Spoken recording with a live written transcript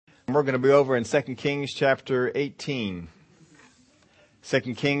We're going to be over in 2 Kings chapter 18. 2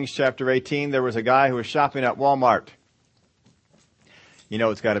 Kings chapter 18, there was a guy who was shopping at Walmart. You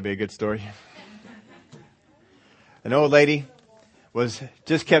know it's got to be a good story. An old lady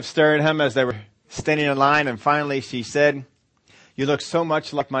just kept staring at him as they were standing in line, and finally she said, "You look so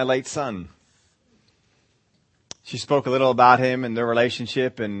much like my late son." She spoke a little about him and their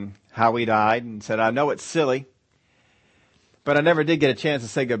relationship and how he died, and said, "I know it's silly, but I never did get a chance to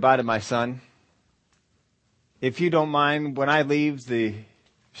say goodbye to my son. If you don't mind, when I leave the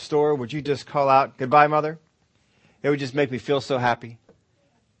store, would you just call out, 'Goodbye, Mother'? It would just make me feel so happy."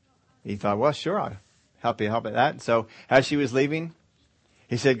 He thought, well, sure, I'll help at that. And so as she was leaving,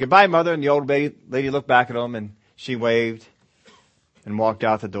 he said, "Goodbye, Mother." And the old lady looked back at him, and she waved and walked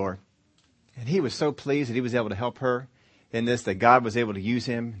out the door. And he was so pleased that he was able to help her in this, that God was able to use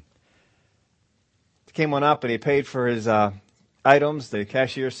him. He came on up and he paid for his items. The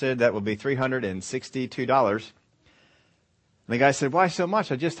cashier said that will be $362. And the guy said, "Why so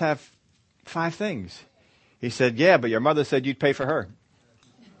much? I just have 5 things. He said, "Yeah, but your mother said you'd pay for her."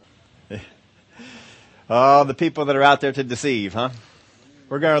 Oh, the people that are out there to deceive, huh?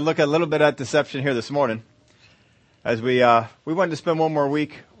 We're going to look a little bit at deception here this morning, as we wanted to spend one more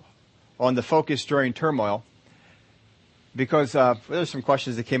week on the focus during turmoil, because there's some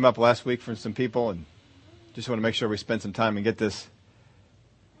questions that came up last week from some people, and just want to make sure we spend some time and get this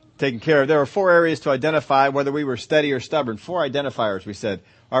taken care of. There are 4 areas to identify whether we were steady or stubborn. 4 identifiers, we said.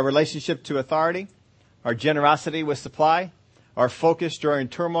 Our relationship to authority, our generosity with supply, our focus during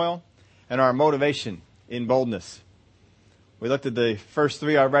turmoil, and our motivation in boldness. We looked at the first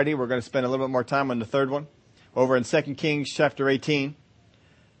 3 already. We're going to spend a little bit more time on the third one. Over in 2 Kings chapter 18.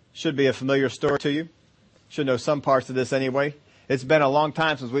 Should be a familiar story to you. Should know some parts of this anyway. It's been a long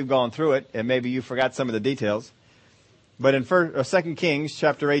time since we've gone through it, and maybe you forgot some of the details. But in 2 Kings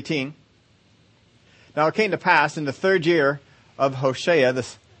chapter 18, now it came to pass in the 3rd year of Hoshea, the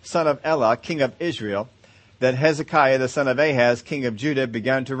son of Elah, king of Israel, that Hezekiah, the son of Ahaz, king of Judah,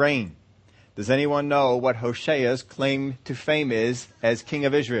 began to reign. Does anyone know what Hoshea's claim to fame is as king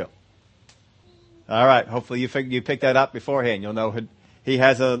of Israel? All right, hopefully you picked that up beforehand. You'll know he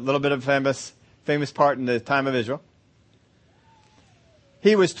has a little bit of famous part in the time of Israel.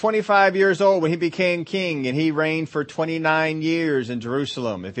 He was 25 years old when he became king, and he reigned for 29 years in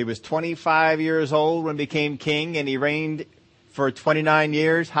Jerusalem. If he was 25 years old when he became king and he reigned for 29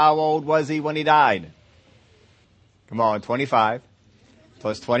 years, how old was he when he died? Come on, 25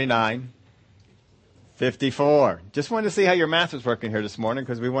 plus 29, 54. Just wanted to see how your math was working here this morning,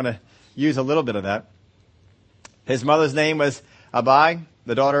 because we want to use a little bit of that. His mother's name was Abi,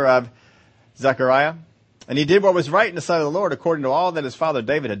 the daughter of Zechariah. And he did what was right in the sight of the Lord, according to all that his father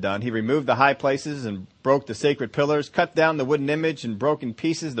David had done. He removed the high places and broke the sacred pillars, cut down the wooden image and broke in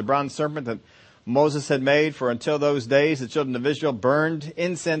pieces the bronze serpent that Moses had made. For until those days, the children of Israel burned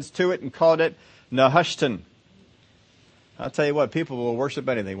incense to it and called it Nehushtan. I'll tell you what, people will worship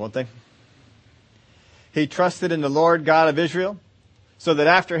anything, won't they? He trusted in the Lord God of Israel, so that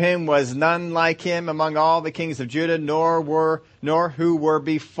after him was none like him among all the kings of Judah, nor who were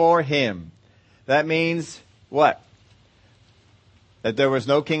before him. That means what? That there was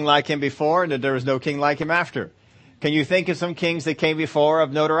no king like him before, and that there was no king like him after. Can you think of some kings that came before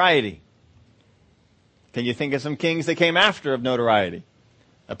of notoriety? Can you think of some kings that came after of notoriety?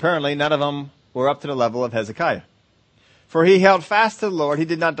 Apparently, none of them were up to the level of Hezekiah. For he held fast to the Lord. He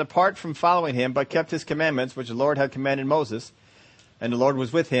did not depart from following him, but kept his commandments, which the Lord had commanded Moses. And the Lord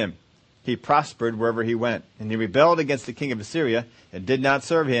was with him. He prospered wherever he went. And he rebelled against the king of Assyria and did not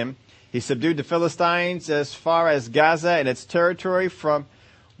serve him. He subdued the Philistines as far as Gaza and its territory, from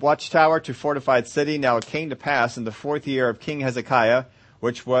watchtower to fortified city. Now it came to pass in the 4th year of King Hezekiah,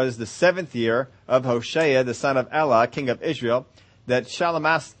 which was the 7th year of Hoshea, the son of Elah, king of Israel, that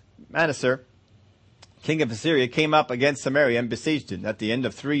Shalmaneser, king of Assyria, came up against Samaria and besieged it. At the end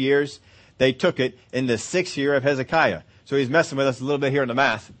of 3 years, they took it in the 6th year of Hezekiah. So he's messing with us a little bit here in the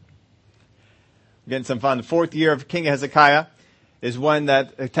math. Getting some fun. The 4th year of King Hezekiah is when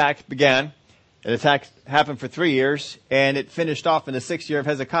that attack began. An attack happened for 3 years, and it finished off in the 6th year of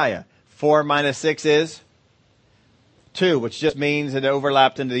Hezekiah. 4 minus 6 is 2, which just means it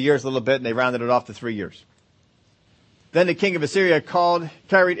overlapped into the years a little bit, and they rounded it off to 3 years. Then the king of Assyria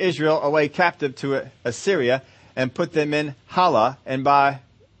carried Israel away captive to Assyria, and put them in Hala, and by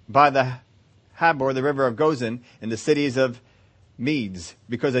the Habor, the river of Gozan, in the cities of Medes,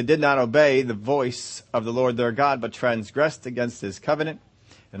 because they did not obey the voice of the Lord their God, but transgressed against his covenant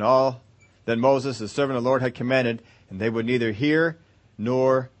and all that Moses, the servant of the Lord, had commanded, and they would neither hear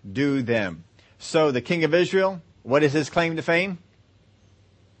nor do them. So the king of Israel, what is his claim to fame?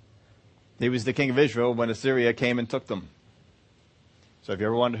 He was the king of Israel when Assyria came and took them. So if you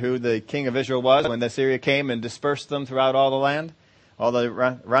ever wonder who the king of Israel was when Assyria came and dispersed them throughout all the land, all the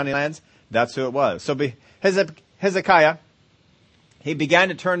surrounding lands, that's who it was. So Hezekiah, he began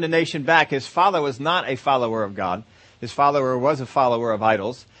to turn the nation back. His father was not a follower of God. His father was a follower of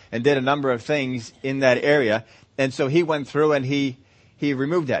idols and did a number of things in that area. And so he went through and he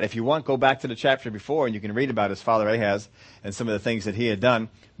removed that. If you want, go back to the chapter before and you can read about his father Ahaz and some of the things that he had done.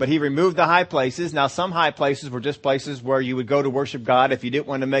 But he removed the high places. Now, some high places were just places where you would go to worship God if you didn't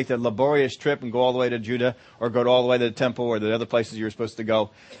want to make the laborious trip and go all the way to Judah or go all the way to the temple or the other places you were supposed to go.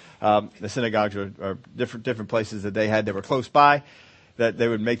 The synagogues are different places that they had that were close by, that they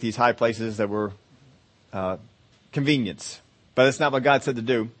would make these high places that were convenience. But that's not what God said to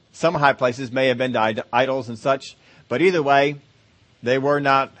do. Some high places may have been to idols and such, but either way, they were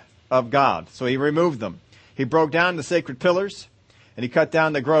not of God. So he removed them. He broke down the sacred pillars, and he cut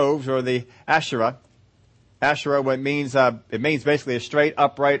down the groves or the Asherah. Asherah, it means basically a straight,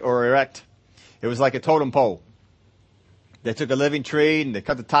 upright, or erect. It was like a totem pole. They took a living tree and they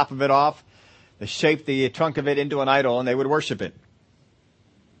cut the top of it off. They shaped the trunk of it into an idol, and they would worship it.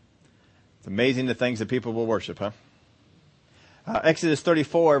 It's amazing the things that people will worship, huh? Exodus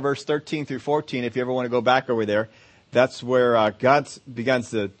 34, verse 13 through 14, if you ever want to go back over there, that's where God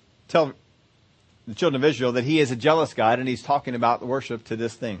begins to tell the children of Israel that he is a jealous God, and he's talking about the worship to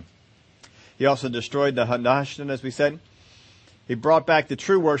this thing. He also destroyed the Hanashtan, as we said. He brought back the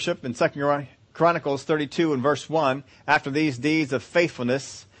true worship in 2 Chronicles 32 and verse 1. After these deeds of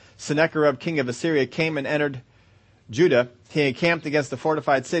faithfulness, Sennacherib, king of Assyria, came and entered Judah. He encamped against the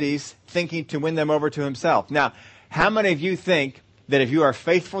fortified cities, thinking to win them over to himself. Now, how many of you think that if you are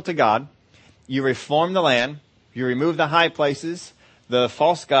faithful to God, you reform the land, you remove the high places, the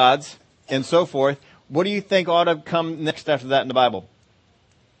false gods, and so forth, what do you think ought to come next after that in the Bible?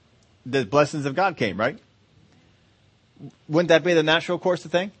 The blessings of God came, right? Wouldn't that be the natural course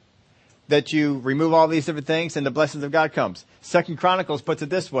of thing? That you remove all these different things and the blessings of God comes. 2 Chronicles puts it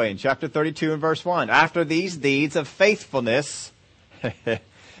this way in chapter 32 and verse 1. After these deeds of faithfulness,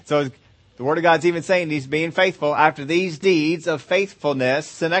 so the Word of God's even saying he's being faithful. After these deeds of faithfulness,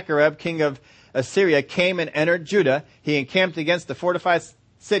 Sennacherib, king of Assyria, came and entered Judah. He encamped against the fortified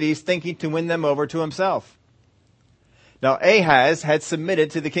cities, thinking to win them over to himself. Now Ahaz had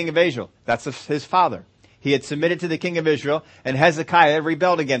submitted to the king of Israel. That's his father. He had submitted to the king of Israel, and Hezekiah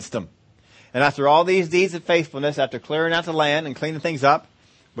rebelled against him. And after all these deeds of faithfulness, after clearing out the land and cleaning things up,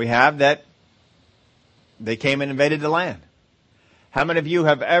 we have that they came and invaded the land. How many of you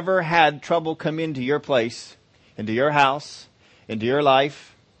have ever had trouble come into your place, into your house, into your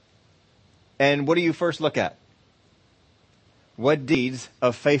life? And what do you first look at? What deeds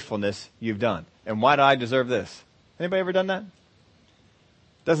of faithfulness you've done. And why do I deserve this? Anybody ever done that?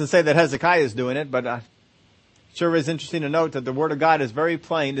 Doesn't say that Hezekiah is doing it, but sure is interesting to note that the Word of God is very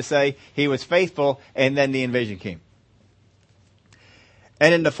plain to say he was faithful and then the invasion came.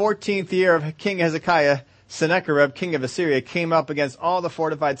 And in the 14th year of King Hezekiah, Sennacherib, king of Assyria, came up against all the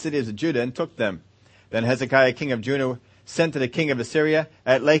fortified cities of Judah and took them. Then Hezekiah, king of Judah, sent to the king of Assyria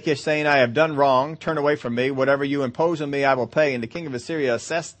at Lachish, saying, I have done wrong. Turn away from me. Whatever you impose on me, I will pay. And the king of Assyria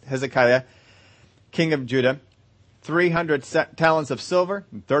assessed Hezekiah, king of Judah, 300 talents of silver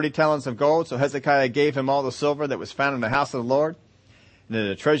and 30 talents of gold. So Hezekiah gave him all the silver that was found in the house of the Lord and in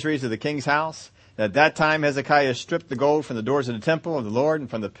the treasuries of the king's house. And at that time Hezekiah stripped the gold from the doors of the temple of the Lord and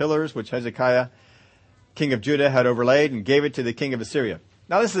from the pillars which Hezekiah, king of Judah, had overlaid, and gave it to the king of Assyria.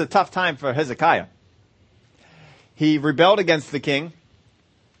 Now this is a tough time for Hezekiah. He rebelled against the king,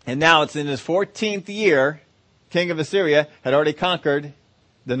 and now it's in his 14th year. King of Assyria had already conquered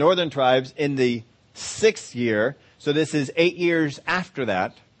the northern tribes in the 6th year. So this is 8 years after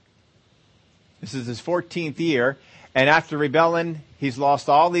that. This is his 14th year. And after rebelling, he's lost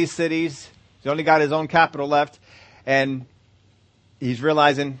all these cities. He's only got his own capital left. And he's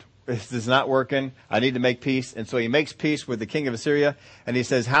realizing, this is not working. I need to make peace. And so he makes peace with the king of Assyria. And he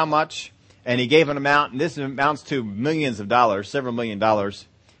says, how much? And he gave an amount. And this amounts to millions of dollars, several $1 million,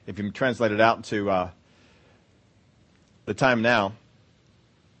 if you translate it out into the time now.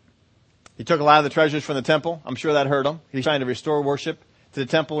 He took a lot of the treasures from the temple. I'm sure that hurt him. He's trying to restore worship to the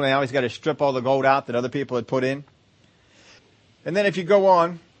temple. And now he's got to strip all the gold out that other people had put in. And then if you go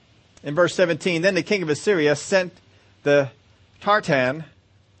on, in verse 17, then the king of Assyria sent the Tartan,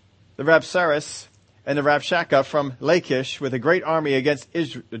 the Rabsaris, and the Rabshakeh from Lachish with a great army against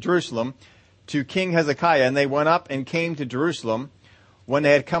Jerusalem to King Hezekiah. And they went up and came to Jerusalem. When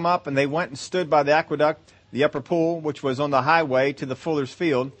they had come up, and they went and stood by the aqueduct, the upper pool, which was on the highway to the fuller's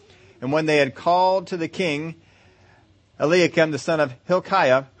field. And when they had called to the king, Eliakim the son of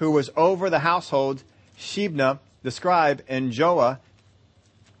Hilkiah, who was over the household, Shebna the scribe, and Joah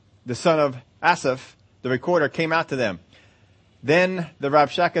the son of Asaph the recorder came out to them. Then the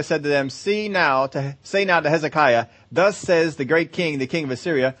Rabshakeh said to them, say now to Hezekiah, thus says the great king, the king of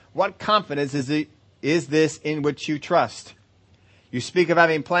Assyria, what confidence is this in which you trust? You speak of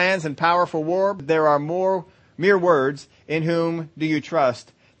having plans and power for war, but there are more mere words. In whom do you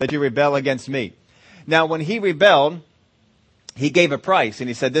trust that you rebel against me? Now, when he rebelled, he gave a price, and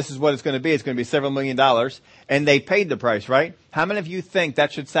he said, this is what it's going to be. It's going to be several $1 million. And they paid the price, right? How many of you think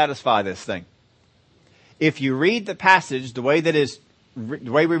that should satisfy this thing? If you read the passage the way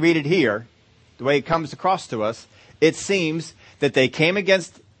we read it here, the way it comes across to us, it seems that they came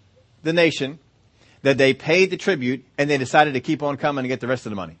against the nation, that they paid the tribute, and they decided to keep on coming and get the rest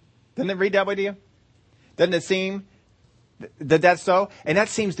of the money. Doesn't it read that way to you? Doesn't it seem that that's so? And that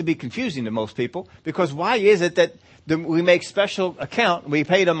seems to be confusing to most people, because why is it that we make special account, we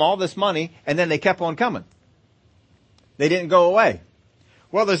paid them all this money, and then they kept on coming? They didn't go away.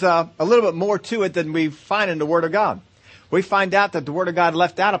 Well, there's a little bit more to it than we find in the Word of God. We find out that the Word of God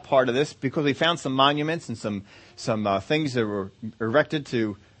left out a part of this because we found some monuments and some things that were erected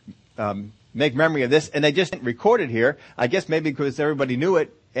to make memory of this, and they just didn't record it here. I guess maybe because everybody knew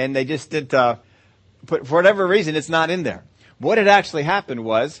it, and they just did. But for whatever reason, it's not in there. What had actually happened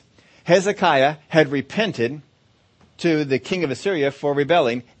was Hezekiah had repented to the king of Assyria for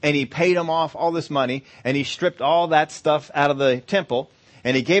rebelling, and he paid him off all this money, and he stripped all that stuff out of the temple,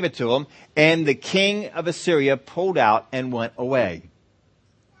 and he gave it to him, and the king of Assyria pulled out and went away.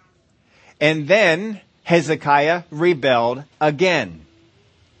 And then Hezekiah rebelled again.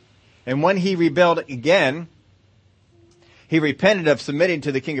 And when he rebelled again, he repented of submitting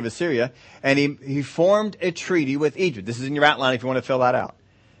to the king of Assyria, and he formed a treaty with Egypt. This is in your outline if you want to fill that out.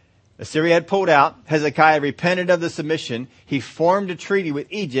 Assyria had pulled out. Hezekiah repented of the submission. He formed a treaty with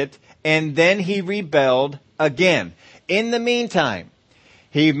Egypt, and then he rebelled again. In the meantime,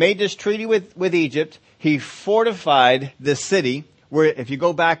 he made this treaty with Egypt. He fortified the city, where if you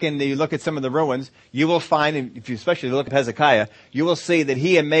go back and you look at some of the ruins, you will find, and if you especially look at Hezekiah, you will see that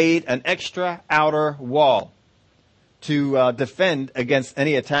he had made an extra outer wall to defend against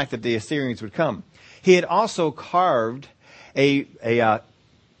any attack that the Assyrians would come. He had also carved a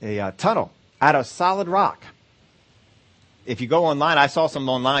tunnel out of solid rock. If you go online, I saw some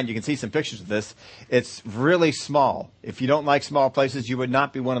online, you can see some pictures of this. It's really small. If you don't like small places, you would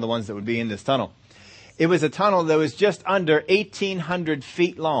not be one of the ones that would be in this tunnel. It was a tunnel that was just under 1,800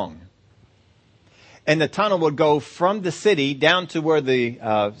 feet long. And the tunnel would go from the city down to where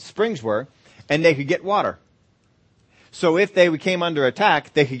the springs were, and they could get water. So if they came under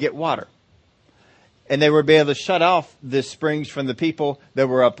attack, they could get water. And they would be able to shut off the springs from the people that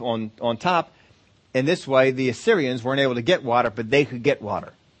were up on top. And this way, the Assyrians weren't able to get water, but they could get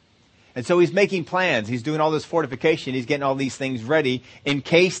water. And so he's making plans. He's doing all this fortification. He's getting all these things ready. In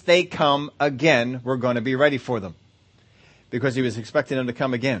case they come again, we're going to be ready for them. Because he was expecting them to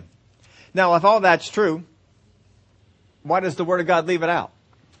come again. Now, if all that's true, why does the Word of God leave it out?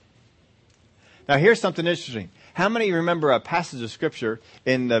 Now, here's something interesting. How many remember a passage of Scripture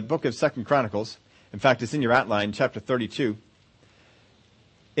in the book of 2 Chronicles? In fact, it's in your outline, chapter 32,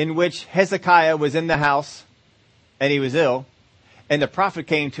 in which Hezekiah was in the house and he was ill, and the prophet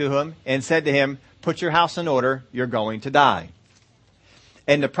came to him and said to him, put your house in order, you're going to die.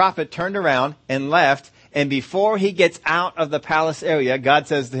 And the prophet turned around and left, and before he gets out of the palace area, God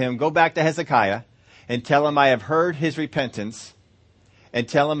says to him, go back to Hezekiah and tell him I have heard his repentance, and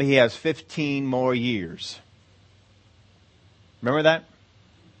tell him he has 15 more years. Remember that?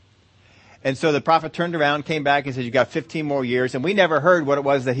 And so the prophet turned around, came back, and said, you got 15 more years. And we never heard what it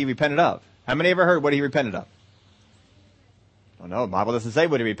was that he repented of. How many ever heard what he repented of? Oh, no, the Bible doesn't say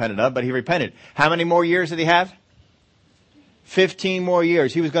what he repented of, but he repented. How many more years did he have? 15 more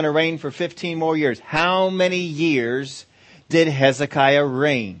years. He was going to reign for 15 more years. How many years did Hezekiah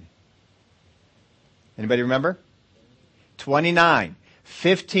reign? Anybody remember? 29.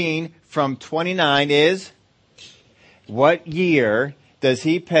 15 from 29 is... What year does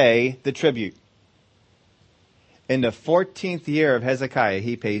he pay the tribute? In the 14th year of Hezekiah,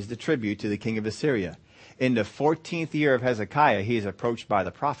 he pays the tribute to the king of Assyria. In the 14th year of Hezekiah, he is approached by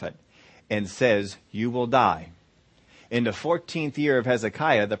the prophet and says, you will die. In the 14th year of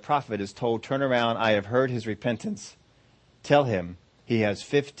Hezekiah, the prophet is told, turn around, I have heard his repentance. Tell him he has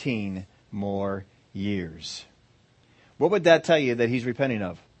 15 more years. What would that tell you that he's repenting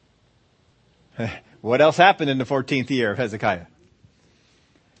of? What else happened in the 14th year of Hezekiah?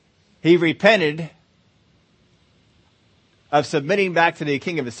 He repented of submitting back to the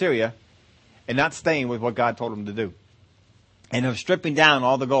king of Assyria and not staying with what God told him to do. and of stripping down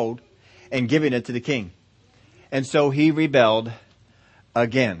all the gold and giving it to the king. And so he rebelled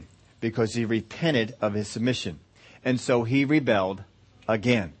again because he repented of his submission. And so he rebelled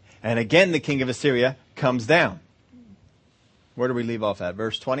again. And again the king of Assyria comes down. Where do we leave off at?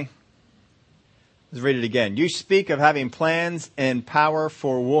 Verse 20? Let's read it again. You speak of having plans and power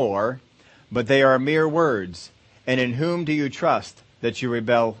for war, but they are mere words. And in whom do you trust that you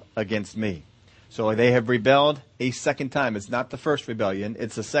rebel against me? So they have rebelled a second time. It's not the first rebellion.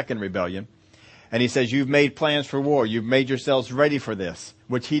 It's the second rebellion. And he says, you've made plans for war. You've made yourselves ready for this,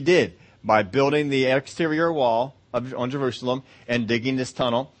 which he did by building the exterior wall on Jerusalem and digging this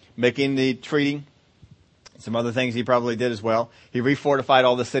tunnel, making the treaty. Some other things he probably did as well. He refortified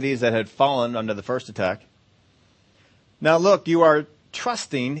all the cities that had fallen under the first attack. Now look, you are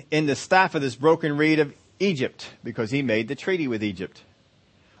trusting in the staff of this broken reed of Egypt, because he made the treaty with Egypt,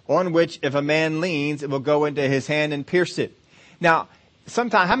 on which if a man leans, it will go into his hand and pierce it. Now,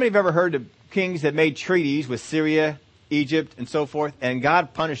 sometimes, how many have ever heard of kings that made treaties with Syria, Egypt, and so forth, and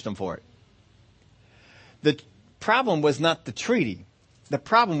God punished them for it? The problem was not the treaty. The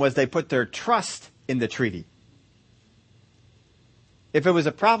problem was they put their trust in the treaty. If it was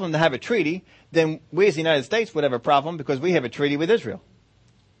a problem to have a treaty, then we as the United States would have a problem because we have a treaty with Israel.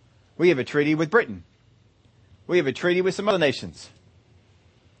 We have a treaty with Britain. We have a treaty with some other nations.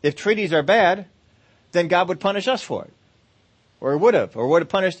 If treaties are bad, then God would punish us for it. Or would have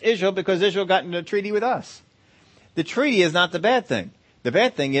punished Israel because Israel got into a treaty with us. The treaty is not the bad thing. The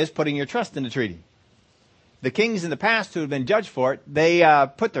bad thing is putting your trust in the treaty. The kings in the past who have been judged for it, they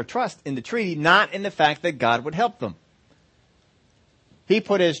put their trust in the treaty, not in the fact that God would help them. He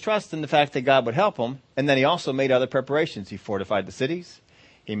put his trust in the fact that God would help him, and then he also made other preparations. He fortified the cities.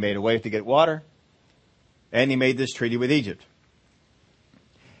 He made a way to get water. And he made this treaty with Egypt.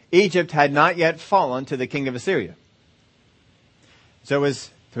 Egypt had not yet fallen to the king of Assyria. So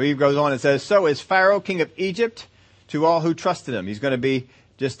he goes on and says, so is Pharaoh, king of Egypt, to all who trusted him. He's going to be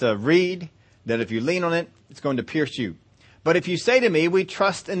just a reed that if you lean on it, it's going to pierce you. But if you say to me, we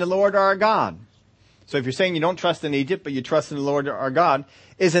trust in the Lord our God. So if you're saying you don't trust in Egypt, but you trust in the Lord our God,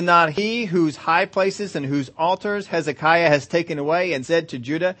 is it not he whose high places and whose altars Hezekiah has taken away and said to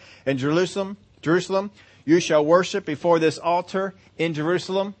Judah and Jerusalem, you shall worship before this altar in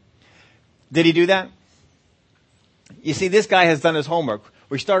Jerusalem? Did he do that? You see, this guy has done his homework.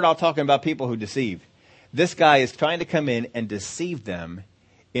 We started off talking about people who deceive. This guy is trying to come in and deceive them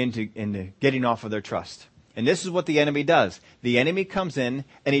into getting off of their trust. And this is what the enemy does. The enemy comes in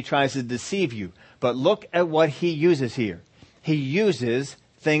and he tries to deceive you. But look at what he uses here. He uses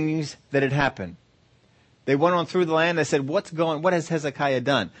things that had happened. They went on through the land. They said, what has Hezekiah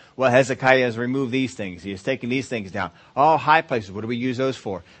done? Well, Hezekiah has removed these things. He has taken these things down. All high places. What do we use those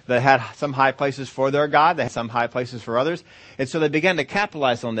for? They had some high places for their God. They had some high places for others. And so they began to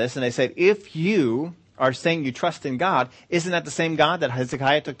capitalize on this. And they said, if you are saying you trust in God, isn't that the same God that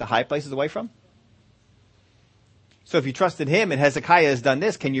Hezekiah took the high places away from? So if you trusted him and Hezekiah has done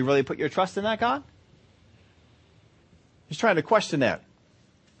this, can you really put your trust in that God? He's trying to question that.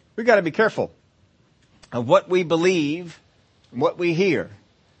 We've got to be careful of what we believe and what we hear.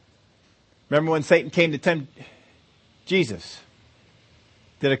 Remember when Satan came to tempt Jesus?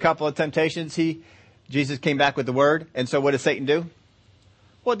 Did a couple of temptations. Jesus came back with the word. And so what does Satan do?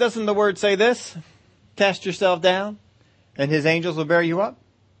 Well, doesn't the word say this? Cast yourself down and his angels will bear you up.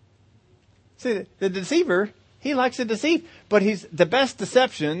 See, the deceiver, he likes to deceive. But the best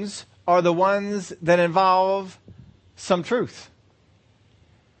deceptions are the ones that involve some truth.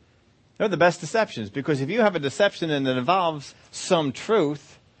 They're the best deceptions, because if you have a deception and it involves some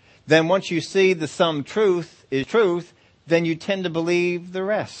truth, then once you see the some truth is truth, then you tend to believe the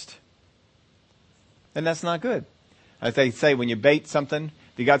rest. And that's not good. As they say, when you bait something,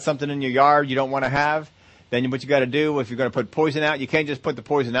 if you got something in your yard you don't want to have, then what you got to do, if you're going to put poison out, you can't just put the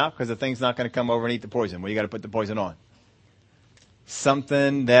poison out because the thing's not going to come over and eat the poison. Well, you got to put the poison on.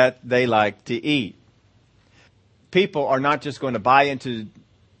 Something that they like to eat. People are not just going to buy into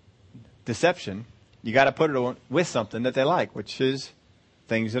deception. You got to put it on with something that they like, which is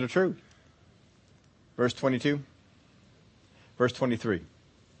things that are true. Verse 22. Verse 23.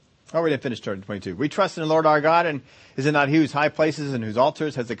 Oh, we didn't finish turn 22. We trust in the Lord our God, and is it not he whose high places and whose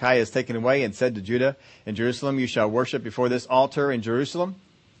altars Hezekiah has taken away and said to Judah and Jerusalem, you shall worship before this altar in Jerusalem?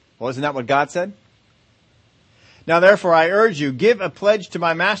 Well, isn't that what God said? Now therefore I urge you, give a pledge to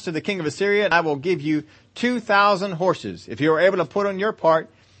my master the king of Assyria, and I will give you 2,000 horses, if you are able to put on your part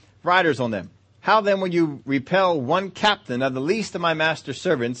riders on them. How then will you repel one captain of the least of my master's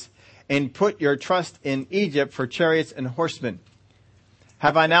servants, and put your trust in Egypt for chariots and horsemen?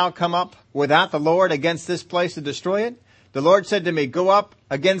 Have I now come up without the Lord against this place to destroy it? The Lord said to me, go up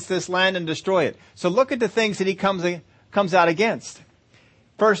against this land and destroy it. So look at the things that he comes out against.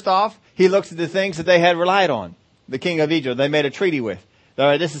 First off, he looks at the things that they had relied on. The king of Egypt, they made a treaty with. All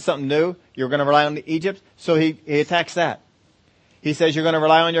right, this is something new. You're going to rely on Egypt. So he attacks that. He says, you're going to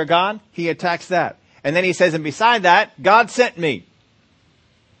rely on your God. He attacks that. And then he says, and beside that, God sent me.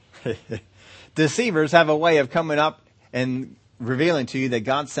 Deceivers have a way of coming up and revealing to you that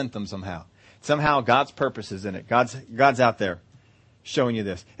God sent them somehow. Somehow God's purpose is in it. God's out there showing you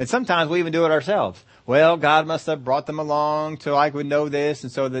this. And sometimes we even do it ourselves. Well, God must have brought them along so I would know this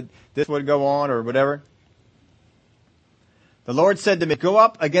and so that this would go on or whatever. The Lord said to me, go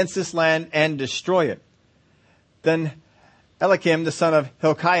up against this land and destroy it. Then Eliakim, the son of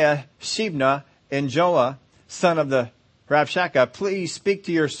Hilkiah, Shebna, and Joah, son of the Rabshakeh, please speak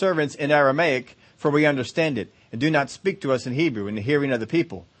to your servants in Aramaic, for we understand it. And do not speak to us in Hebrew in the hearing of the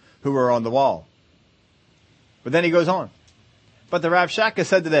people who are on the wall. But then he goes on. But the Rabshakeh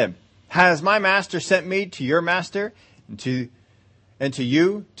said to them, has my master sent me to your master and to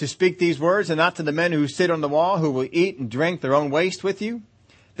you to speak these words, and not to the men who sit on the wall, who will eat and drink their own waste with you?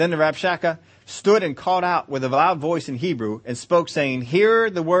 Then the Rabshakeh stood and called out with a loud voice in Hebrew and spoke, saying, hear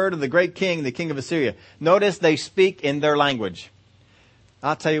the word of the great king, the king of Assyria. Notice they speak in their language.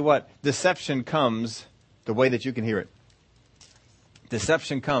 I'll tell you what, deception comes the way that you can hear it.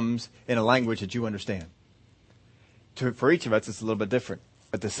 Deception comes in a language that you understand. For each of us, it's a little bit different.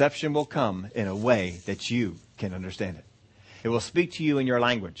 But deception will come in a way that you can understand it. It will speak to you in your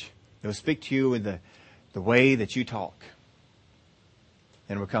language. It will speak to you in the way that you talk.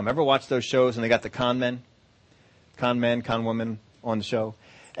 And it will come. Ever watch those shows and they got the con men, con women on the show?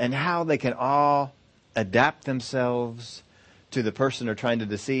 And how they can all adapt themselves to the person they're trying to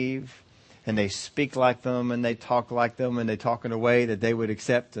deceive. And they speak like them and they talk like them and they talk in a way that they would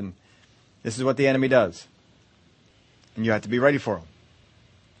accept. And this is what the enemy does. And you have to be ready for him.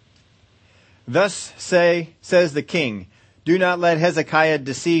 Thus says the king, do not let Hezekiah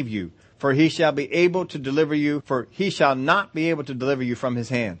deceive you, for he shall not be able to deliver you from his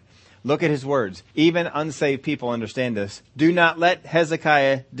hand. Look at his words. Even unsaved people understand this. Do not let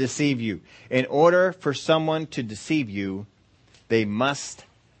Hezekiah deceive you. In order for someone to deceive you, they must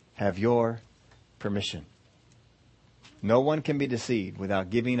have your permission. No one can be deceived without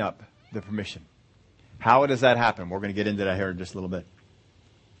giving up the permission. How does that happen? We're going to get into that here in just a little bit.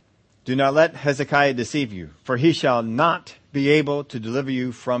 Do not let Hezekiah deceive you, for he shall not be able to deliver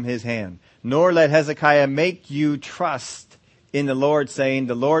you from his hand. Nor let Hezekiah make you trust in the Lord, saying,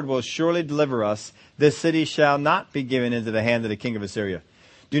 the Lord will surely deliver us. This city shall not be given into the hand of the king of Assyria.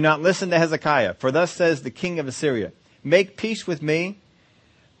 Do not listen to Hezekiah, for thus says the king of Assyria, make peace with me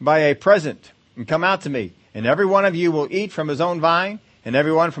by a present, and come out to me. And every one of you will eat from his own vine, and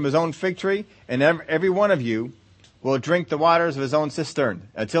every one from his own fig tree, and every one of you will drink the waters of his own cistern,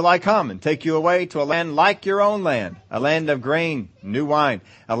 until I come and take you away to a land like your own land, a land of grain, new wine,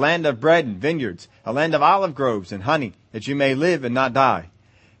 a land of bread and vineyards, a land of olive groves and honey, that you may live and not die.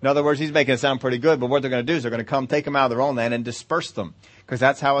 In other words, he's making it sound pretty good, but what they're going to do is they're going to come take them out of their own land and disperse them. Because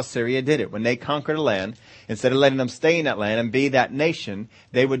that's how Assyria did it. When they conquered a land, instead of letting them stay in that land and be that nation,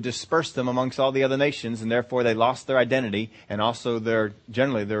 they would disperse them amongst all the other nations, and therefore they lost their identity and also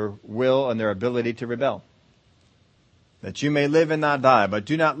generally their will and their ability to rebel. That you may live and not die. But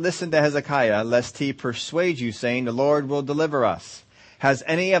do not listen to Hezekiah, lest he persuade you, saying, the Lord will deliver us. Has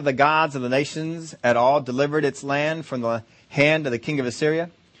any of the gods of the nations at all delivered its land from the hand of the king of Assyria?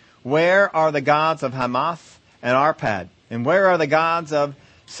 Where are the gods of Hamath and Arpad? And where are the gods of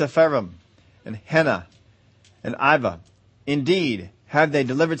Sepharvaim and Hena and Iva? Indeed, have they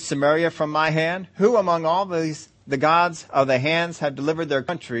delivered Samaria from my hand? Who among all these the gods of the hands have delivered their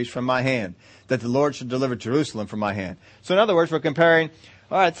countries from my hand, that the Lord should deliver Jerusalem from my hand? So in other words, we're comparing,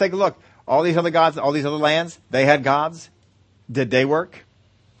 all right, take a look. All these other gods, all these other lands, they had gods. Did they work?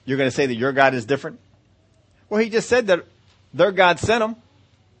 You're going to say that your God is different? Well, he just said that their God sent them.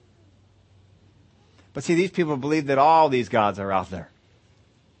 But see, these people believe that all these gods are out there.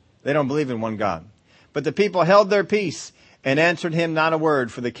 They don't believe in one God. But the people held their peace and answered him not a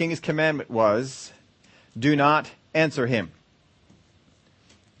word, for the king's commandment was, do not answer him.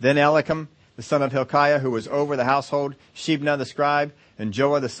 Then Eliakim, the son of Hilkiah, who was over the household, Shebna the scribe, and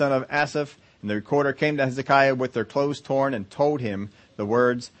Joah the son of Asaph, and the recorder came to Hezekiah with their clothes torn and told him the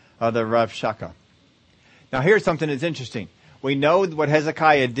words of the Rabshakeh. Now here's something that's interesting. We know what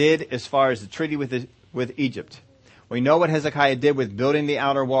Hezekiah did as far as the treaty with Egypt. We know what Hezekiah did with building the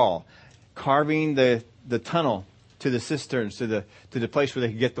outer wall, carving the tunnel to the cisterns, to the place where they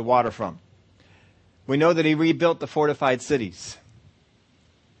could get the water from. We know that he rebuilt the fortified cities.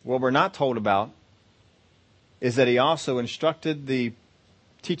 What we're not told about is that he also instructed the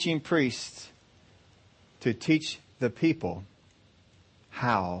teaching priests to teach the people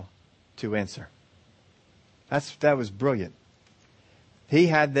how to answer. That was brilliant. He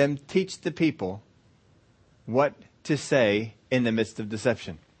had them teach the people what to say in the midst of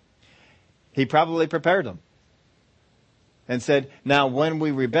deception. He probably prepared them and said, now when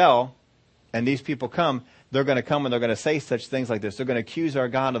we rebel and these people come, they're going to come and they're going to say such things like this. They're going to accuse our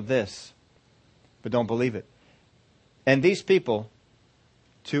God of this, but don't believe it. And these people,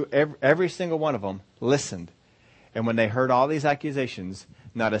 to every single one of them, listened. And when they heard all these accusations,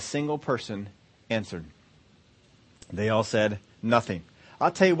 not a single person answered. They all said nothing.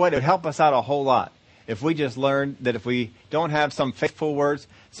 I'll tell you what, it would help us out a whole lot if we just learned that if we don't have some faithful words,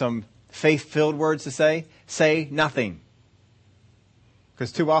 some faith-filled words to say nothing.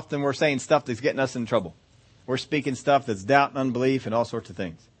 Because too often we're saying stuff that's getting us in trouble. We're speaking stuff that's doubt and unbelief and all sorts of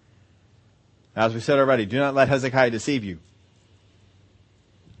things. As we said already, do not let Hezekiah deceive you.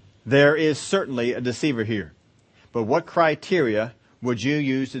 There is certainly a deceiver here. But what criteria would you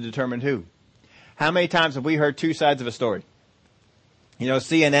use to determine who? How many times have we heard two sides of a story? You know,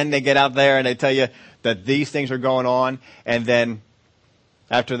 CNN, they get out there and they tell you that these things are going on. And then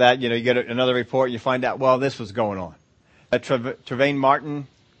after that, you know, you get another report and you find out, well, this was going on. That Trayvon Martin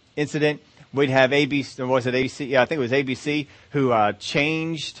incident, we'd have ABC, or was it ABC? Yeah, I think it was ABC who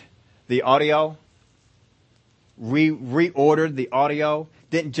changed the audio, reordered the audio,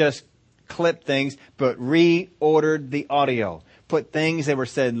 didn't just clip things, but reordered the audio. Put things that were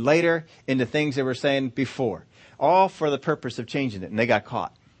said later into things that were said before. All for the purpose of changing it. And they got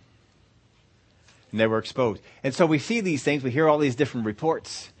caught. And they were exposed. And so we see these things. We hear all these different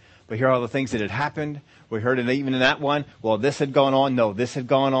reports. We hear all the things that had happened. We heard it even in that one. Well, this had gone on. No, this had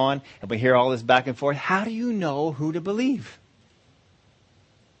gone on. And we hear all this back and forth. How do you know who to believe?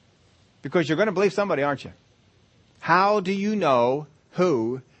 Because you're going to believe somebody, aren't you? How do you know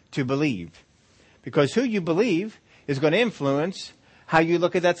who to believe? Because who you believe is going to influence how you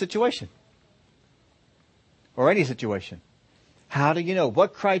look at that situation. Or any situation. How do you know?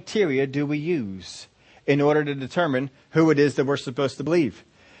 What criteria do we use in order to determine who it is that we're supposed to believe?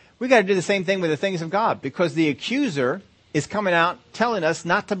 We got to do the same thing with the things of God, because the accuser is coming out telling us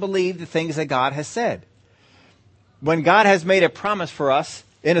not to believe the things that God has said. When God has made a promise for us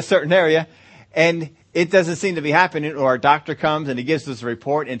in a certain area, and it doesn't seem to be happening, or our doctor comes and he gives us a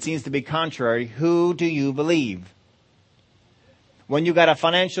report and it seems to be contrary, who do you believe? When you got a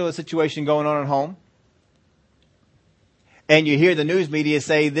financial situation going on at home, and you hear the news media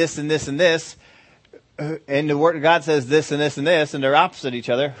say this and this and this, and the Word of God says this and this and this, and they're opposite each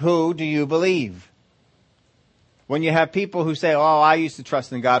other, who do you believe? When you have people who say, oh, I used to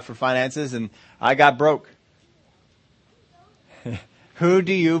trust in God for finances and I got broke. Who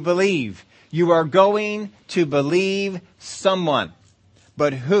do you believe? You are going to believe someone.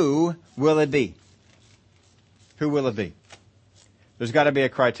 But who will it be? Who will it be? There's got to be a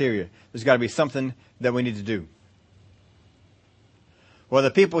criteria. There's got to be something that we need to do. Well,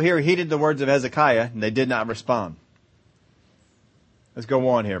 the people here heeded the words of Hezekiah, and they did not respond. Let's go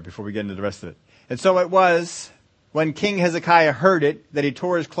on here before we get into the rest of it. And so it was, when King Hezekiah heard it, that he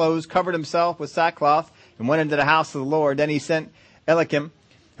tore his clothes, covered himself with sackcloth, and went into the house of the Lord. Then he sent Eliakim,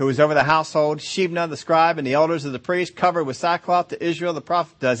 who was over the household, Shebna the scribe, and the elders of the priests, covered with sackcloth, to Israel the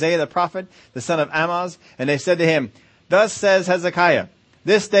prophet, to Isaiah the prophet, the son of Amoz. And they said to him, thus says Hezekiah,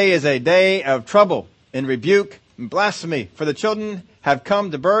 this day is a day of trouble and rebuke and blasphemy, for the children have come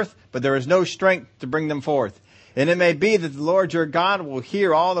to birth, but there is no strength to bring them forth. And it may be that the Lord your God will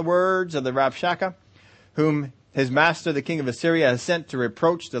hear all the words of the Rabshakeh, whom his master, the king of Assyria, has sent to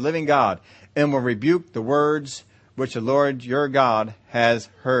reproach the living God, and will rebuke the words which the Lord your God has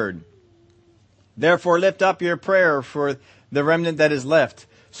heard. Therefore lift up your prayer for the remnant that is left.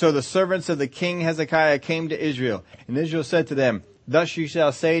 So the servants of the king Hezekiah came to Israel, and Israel said to them, thus you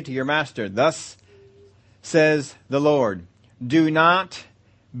shall say to your master, thus says the Lord, do not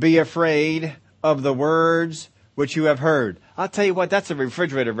be afraid of the words which you have heard. I'll tell you what, that's a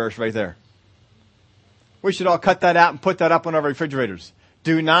refrigerator verse right there. We should all cut that out and put that up on our refrigerators.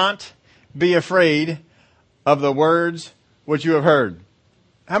 Do not be afraid of the words which you have heard.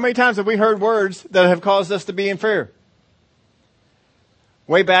 How many times have we heard words that have caused us to be in fear?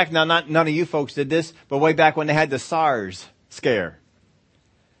 Way back, now none of you folks did this, but way back when they had the SARS scare.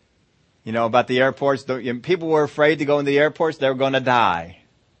 You know, about the airports. People were afraid to go in the airports. They were going to die.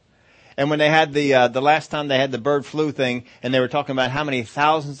 And when they had the last time they had the bird flu thing, and they were talking about how many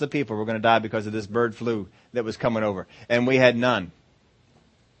thousands of people were going to die because of this bird flu that was coming over. And we had none.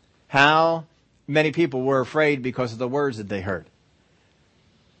 How many people were afraid because of the words that they heard?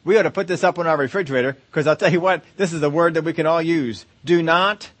 We ought to put this up on our refrigerator, because I'll tell you what, this is a word that we can all use. Do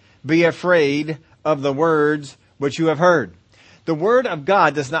not be afraid of the words which you have heard. The word of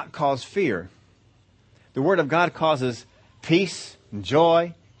God does not cause fear. The word of God causes peace,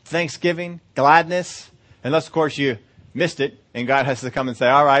 joy, thanksgiving, gladness. Unless, of course, you missed it and God has to come and say,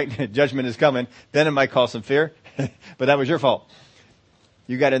 all right, judgment is coming. Then it might cause some fear. But that was your fault.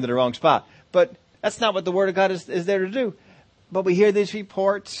 You got into the wrong spot. But that's not what the word of God is there to do. But we hear these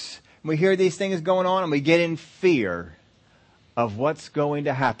reports, we hear these things going on, and we get in fear of what's going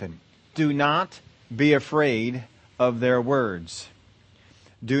to happen. Do not be afraid of their words.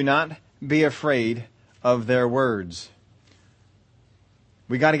 Do not be afraid of their words.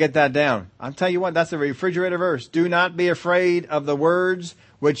 We got to get that down. I'll tell you what, that's a refrigerator verse. Do not be afraid of the words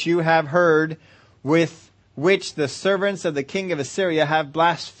which you have heard, with which the servants of the king of Assyria have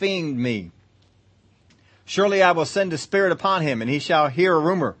blasphemed me. Surely I will send a spirit upon him, and he shall hear a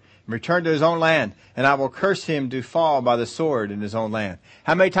rumor, and return to his own land, and I will curse him to fall by the sword in his own land.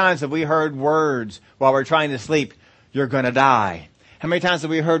 How many times have we heard words while we're trying to sleep? You're going to die. How many times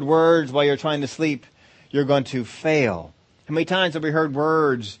have we heard words while you're trying to sleep? You're going to fail. How many times have we heard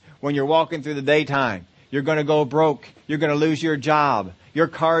words when you're walking through the daytime? You're going to go broke. You're going to lose your job. Your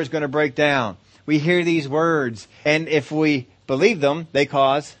car is going to break down. We hear these words, and if we believe them, they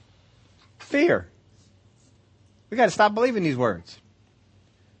cause fear. We got to stop believing these words.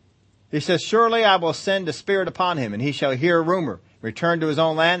 He says, surely I will send a spirit upon him, and he shall hear a rumor, return to his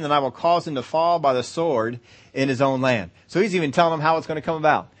own land, and I will cause him to fall by the sword in his own land. So he's even telling them how it's going to come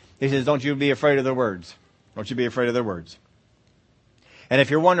about. He says, don't you be afraid of their words. Don't you be afraid of their words. And if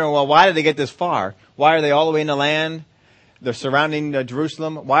you're wondering, well, why did they get this far? Why are they all the way in the land? They're surrounding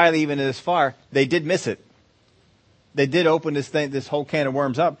Jerusalem. Why are they even this far? They did miss it. They did open this whole can of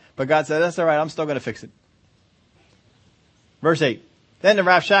worms up. But God said, that's all right. I'm still going to fix it. Verse 8. Then the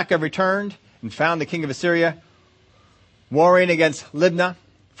Rabshakeh returned and found the king of Assyria warring against Libnah,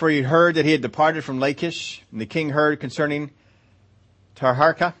 for he heard that he had departed from Lachish. And the king heard concerning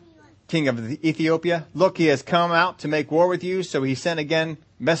Tarharkah, king of Ethiopia. Look, he has come out to make war with you. So he sent again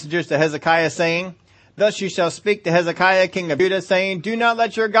messengers to Hezekiah, saying, thus you shall speak to Hezekiah, king of Judah, saying, do not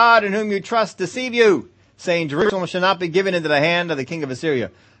let your God in whom you trust deceive you, saying, Jerusalem shall not be given into the hand of the king of Assyria.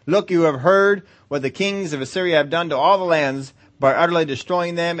 Look, you have heard what the kings of Assyria have done to all the lands by utterly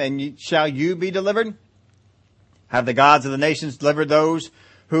destroying them, and shall you be delivered? Have the gods of the nations delivered those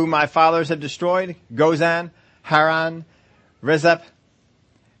whom my fathers have destroyed? Gozan, Haran, Rezeph,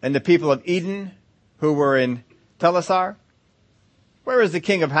 and the people of Eden who were in Telassar? Where is the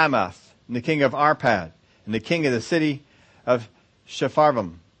king of Hamath, and the king of Arpad, and the king of the city of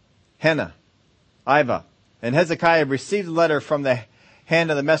Shepharvaim, Hena, Iva? And Hezekiah received the letter from the hand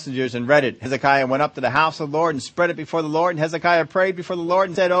of the messengers and read it. Hezekiah went up to the house of the Lord and spread it before the Lord. And Hezekiah prayed before the Lord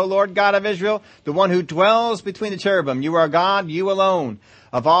and said, O Lord God of Israel, the one who dwells between the cherubim, you are God, you alone.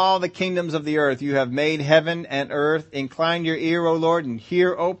 Of all the kingdoms of the earth, you have made heaven and earth. Incline your ear, O Lord, and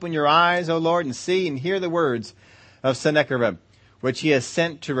hear. Open your eyes, O Lord, and see and hear the words of Sennacherib, which he has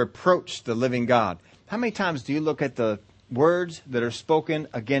sent to reproach the living God. How many times do you look at the words that are spoken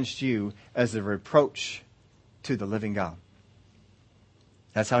against you as a reproach to the living God?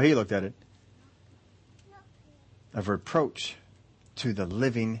 That's how he looked at it. A reproach to the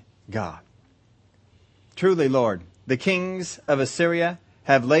living God. Truly, Lord, the kings of Assyria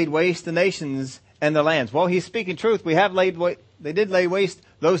have laid waste the nations and the lands. Well, he's speaking truth. They did lay waste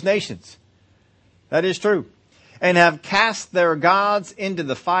those nations. That is true. And have cast their gods into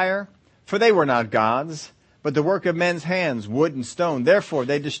the fire, for they were not gods, but the work of men's hands, wood and stone. Therefore,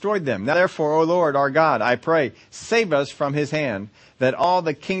 they destroyed them. Now, therefore, O Lord, our God, I pray, save us from his hand, that all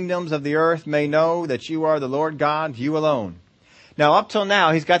the kingdoms of the earth may know that you are the Lord God, you alone. Now, up till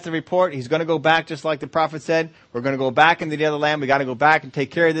now, he's got the report. He's going to go back, just like the prophet said. We're going to go back into the other land. We got to go back and take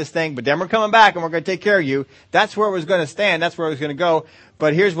care of this thing. But then we're coming back and we're going to take care of you. That's where it was going to stand. That's where it was going to go.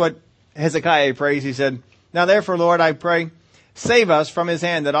 But here's what Hezekiah prays. He said, now, therefore, Lord, I pray, save us from his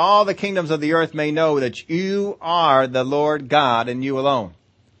hand, that all the kingdoms of the earth may know that you are the Lord God and you alone.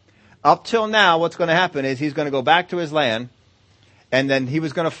 Up till now, what's going to happen is he's going to go back to his land, and then he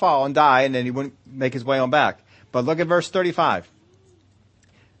was going to fall and die, and then he wouldn't make his way on back. But look at verse 35.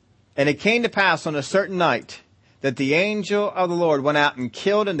 And it came to pass on a certain night that the angel of the Lord went out and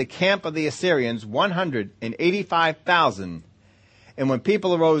killed in the camp of the Assyrians 185,000. And when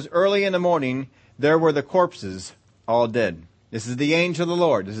people arose early in the morning, there were the corpses all dead. This is the angel of the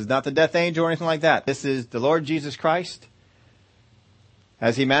Lord. This is not the death angel or anything like that. This is the Lord Jesus Christ.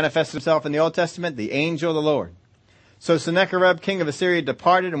 As he manifested himself in the Old Testament, the angel of the Lord. So Sennacherib, king of Assyria,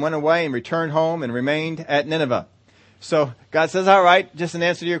 departed and went away and returned home and remained at Nineveh. So God says, all right, just in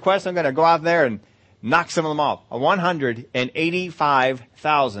answer to your question, I'm going to go out there and knock some of them off.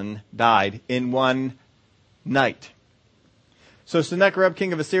 185,000 died in one night. So Sennacherib,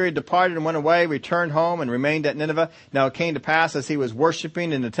 king of Assyria, departed and went away, returned home, and remained at Nineveh. Now it came to pass, as he was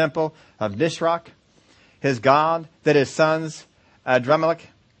worshipping in the temple of Nisroch, his god, that his sons Adrammelech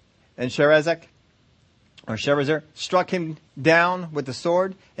and Sherezer struck him down with the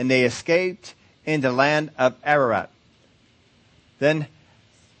sword, and they escaped into the land of Ararat. Then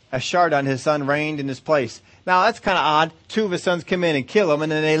Ashardon, his son, reigned in his place. Now that's kind of odd. Two of his sons come in and kill him,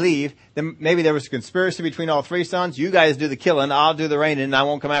 and then they leave. Then maybe there was a conspiracy between all three sons. You guys do the killing, I'll do the reigning, and I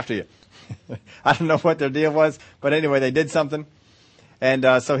won't come after you. I don't know what their deal was, but anyway, they did something.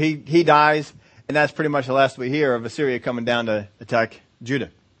 And so he dies, and that's pretty much the last we hear of Assyria coming down to attack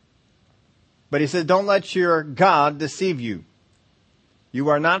Judah. But he says, don't let your God deceive you. You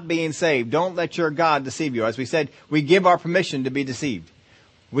are not being saved. Don't let your God deceive you. As we said, we give our permission to be deceived.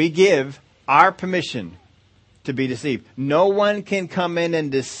 We give our permission to be deceived. No one can come in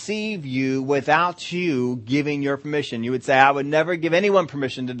and deceive you without you giving your permission. You would say, I would never give anyone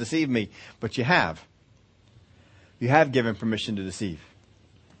permission to deceive me. But you have. You have given permission to deceive.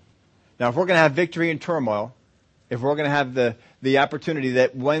 Now, if we're going to have victory in turmoil, if we're going to have the opportunity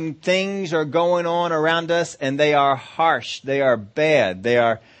that when things are going on around us and they are harsh, they are bad,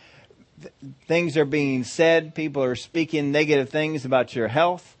 things are being said, people are speaking negative things about your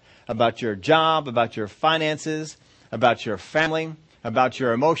health, about your job, about your finances, about your family, about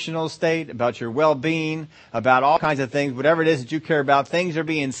your emotional state, about your well-being, about all kinds of things, whatever it is that you care about, things are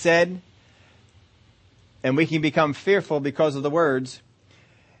being said, and we can become fearful because of the words.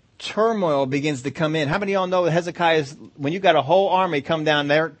 Turmoil begins to come in. How many of y'all know that Hezekiah's, when you got a whole army come down,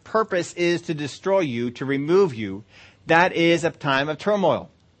 their purpose is to destroy you, to remove you. That is a time of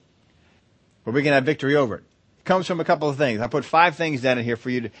turmoil. But we can have victory over it. It comes from a couple of things. I put 5 things down in here for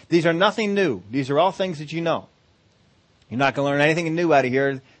you. These are nothing new. These are all things that you know. You're not going to learn anything new out of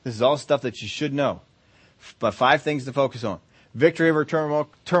here. This is all stuff that you should know. But 5 things to focus on. Victory over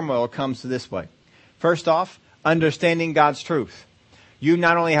turmoil comes this way. First off, understanding God's truth. You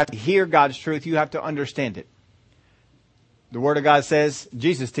not only have to hear God's truth, you have to understand it. The Word of God says,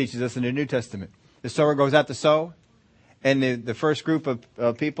 Jesus teaches us in the New Testament, the sower goes out to sow, and the first group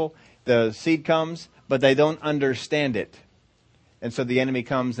of people, the seed comes, but they don't understand it. And so the enemy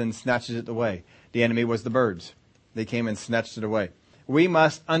comes and snatches it away. The enemy was the birds. They came and snatched it away. We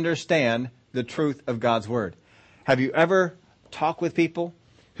must understand the truth of God's Word. Have you ever talked with people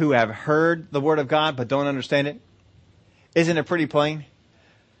who have heard the Word of God but don't understand it? Isn't it pretty plain?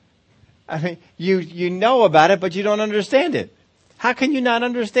 I mean, you know about it, but you don't understand it. How can you not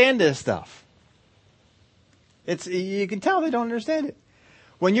understand this stuff? You can tell they don't understand it.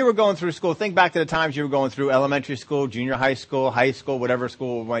 When you were going through school, think back to the times you were going through elementary school, junior high school, whatever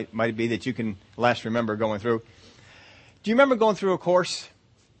school might be that you can last remember going through. Do you remember going through a course,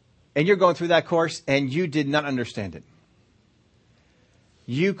 and you're going through that course, and you did not understand it?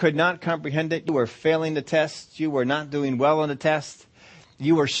 You could not comprehend it. You were failing the test. You were not doing well on the test.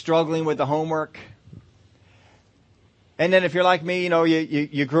 You were struggling with the homework. And then if you're like me,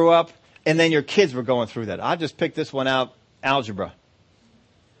 you grew up and then your kids were going through that. I'll just pick this one out, algebra.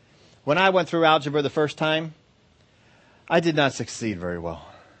 When I went through algebra the first time, I did not succeed very well.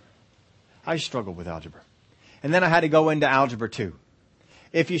 I struggled with algebra. And then I had to go into algebra 2.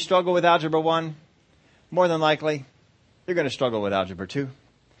 If you struggle with algebra 1, more than likely, you're going to struggle with algebra 2.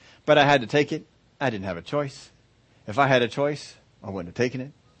 But I had to take it. I didn't have a choice. If I had a choice, I wouldn't have taken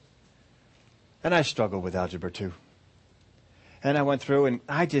it. And I struggled with algebra 2. And I went through and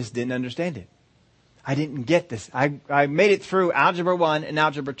I just didn't understand it. I didn't get this. I made it through algebra 1 and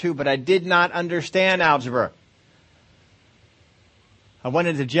algebra 2, but I did not understand algebra. I went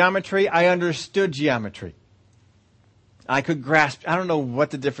into geometry. I understood geometry. I could grasp, I don't know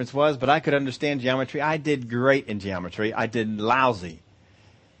what the difference was, but I could understand geometry. I did great in geometry. I did lousy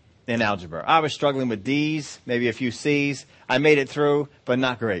in algebra. I was struggling with D's, maybe a few C's. I made it through, but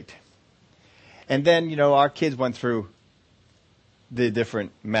not great. And then, our kids went through the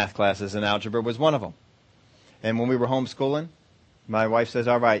different math classes, and algebra was one of them. And when we were homeschooling, my wife says,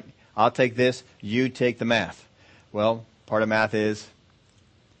 all right, I'll take this, you take the math. Well, part of math is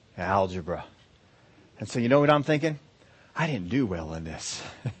algebra. And so you know what I'm thinking? I didn't do well in this.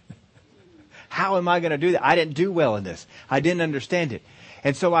 How am I going to do that? I didn't do well in this. I didn't understand it.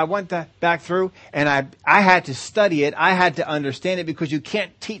 And so I went back through and I had to study it. I had to understand it because you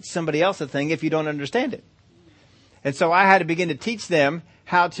can't teach somebody else a thing if you don't understand it. And so I had to begin to teach them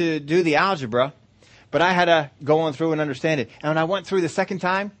how to do the algebra, but I had to go on through and understand it. And when I went through the second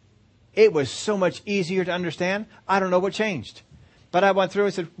time, it was so much easier to understand. I don't know what changed. But I went through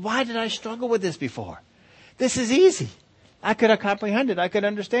and said, why did I struggle with this before? This is easy. I could comprehend it. I could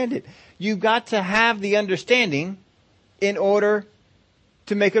understand it. You've got to have the understanding in order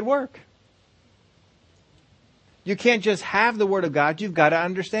to make it work. You can't just have the Word of God. You've got to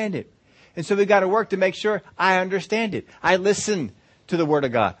understand it. And so we've got to work to make sure I understand it. I listen to the Word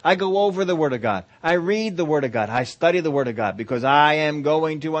of God. I go over the Word of God. I read the Word of God. I study the Word of God because I am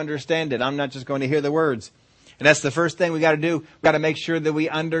going to understand it. I'm not just going to hear the words. And that's the first thing we got to do. We've got to make sure that we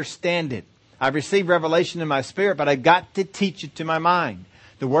understand it. I've received revelation in my spirit, but I've got to teach it to my mind.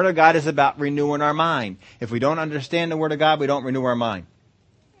 The Word of God is about renewing our mind. If we don't understand the Word of God, we don't renew our mind.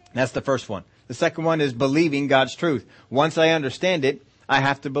 That's the first one. The second one is believing God's truth. Once I understand it, I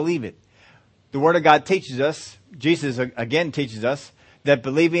have to believe it. The Word of God teaches us, Jesus again teaches us, that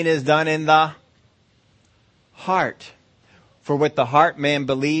believing is done in the heart. For with the heart man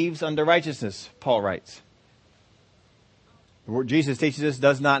believes unto righteousness, Paul writes. The word Jesus teaches us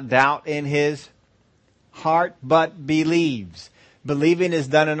does not doubt in his heart, but believes. Believing is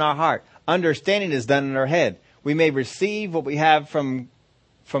done in our heart. Understanding is done in our head. We may receive what we have from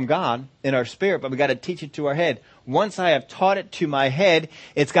God in our spirit, but we got to teach it to our head. Once I have taught it to my head,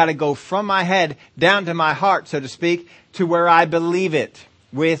 it's got to go from my head down to my heart, so to speak, to where I believe it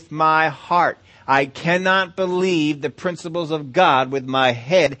with my heart. I cannot believe the principles of God with my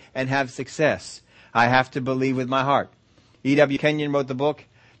head and have success. I have to believe with my heart. E.W. Kenyon wrote the book,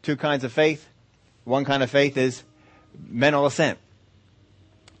 Two Kinds of Faith. One kind of faith is mental assent.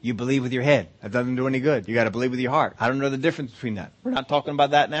 You believe with your head. That doesn't do any good. You got to believe with your heart. I don't know the difference between that. We're not talking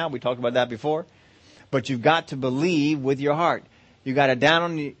about that now. We talked about that before. But you've got to believe with your heart. You got to down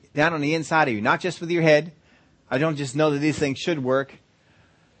on the inside of you, not just with your head. I don't just know that these things should work.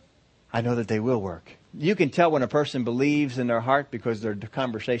 I know that they will work. You can tell when a person believes in their heart because their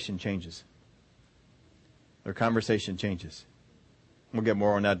conversation changes. Their conversation changes. We'll get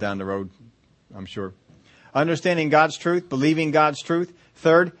more on that down the road, I'm sure. Understanding God's truth, believing God's truth.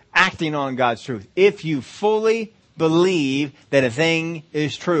 Third, acting on God's truth. If you fully believe that a thing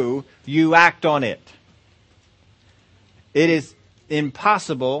is true, you act on it. It is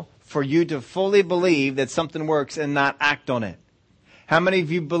impossible for you to fully believe that something works and not act on it. How many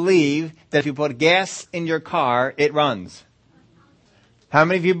of you believe that if you put gas in your car, it runs? How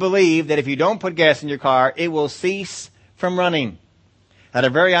many of you believe that if you don't put gas in your car, it will cease from running at a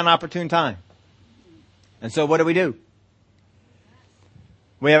very inopportune time? And so what do?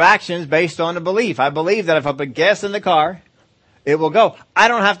 We have actions based on a belief. I believe that if I put gas in the car, it will go. I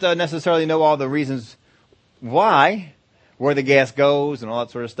don't have to necessarily know all the reasons why, where the gas goes and all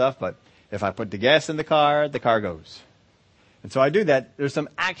that sort of stuff, but if I put the gas in the car goes. And so I do that. There's some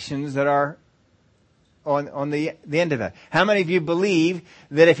actions that are on the end of that. How many of you believe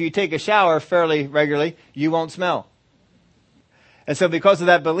that if you take a shower fairly regularly, you won't smell? And so because of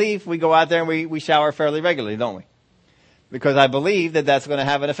that belief, we go out there and we shower fairly regularly, don't we? Because I believe that that's going to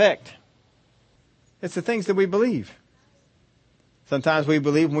have an effect. It's the things that we believe. Sometimes we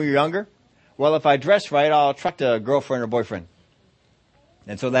believe when we're younger, well, if I dress right, I'll attract a girlfriend or boyfriend.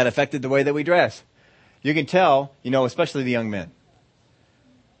 And so that affected the way that we dress. You can tell, especially the young men.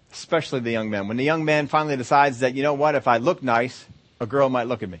 Especially the young men. When the young man finally decides that, you know what, if I look nice, a girl might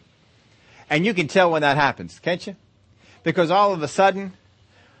look at me. And you can tell when that happens, can't you? Because all of a sudden,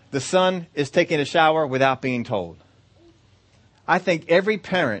 the son is taking a shower without being told. I think every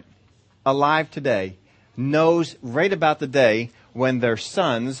parent alive today knows right about the day when their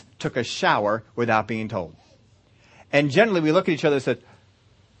sons took a shower without being told. And generally we look at each other and say,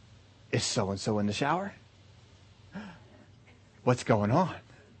 is so-and-so in the shower? What's going on?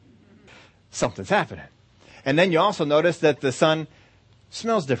 Something's happening. And then you also notice that the son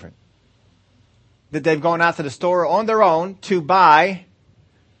smells different. That they've gone out to the store on their own to buy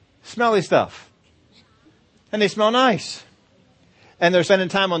smelly stuff. And they smell nice. And they're spending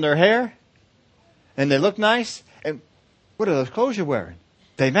time on their hair. And they look nice. And what are those clothes you're wearing?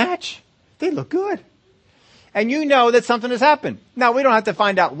 They match. They look good. And you know that something has happened. Now, we don't have to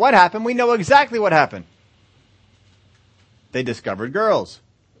find out what happened. We know exactly what happened. They discovered girls.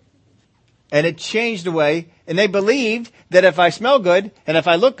 And it changed the way. And they believed that if I smell good and if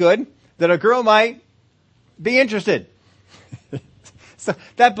I look good, that a girl might be interested. So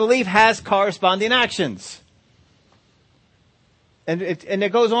that belief has corresponding actions. And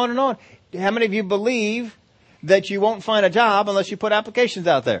it goes on and on. How many of you believe that you won't find a job unless you put applications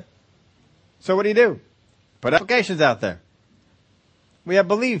out there? So what do? Put applications out there. We have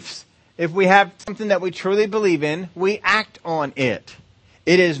beliefs. If we have something that we truly believe in, we act on it.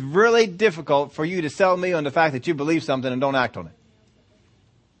 It is really difficult for you to sell me on the fact that you believe something and don't act on it.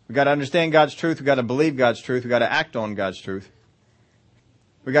 We've got to understand God's truth. We've got to believe God's truth. We've got to act on God's truth.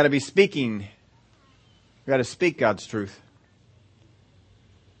 We've got to be speaking. We've got to speak God's truth.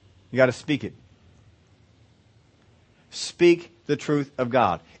 You got to speak it. Speak the truth of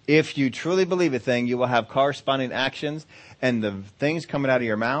God. If you truly believe a thing, you will have corresponding actions, and the things coming out of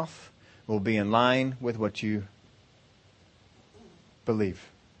your mouth will be in line with what you believe.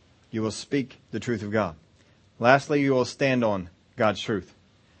 You will speak the truth of God. Lastly, you will stand on God's truth.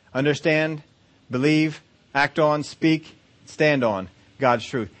 Understand, believe, act on, speak, stand on God's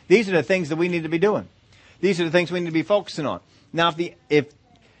truth. These are the things that we need to be doing. These are the things we need to be focusing on. Now,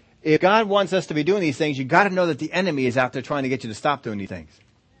 if God wants us to be doing these things, you've got to know that the enemy is out there trying to get you to stop doing these things.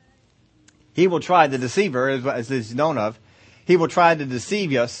 He will try, the deceiver, as is known of, he will try to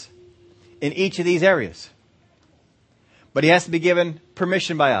deceive us in each of these areas. But he has to be given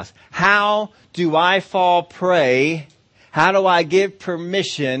permission by us. How do I fall prey? How do I give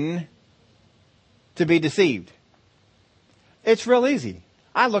permission to be deceived? It's real easy.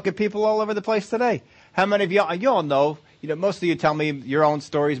 I look at people all over the place today. How many of y'all know, most of you tell me your own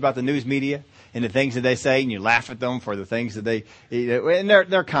stories about the news media and the things that they say, and you laugh at them for the things that and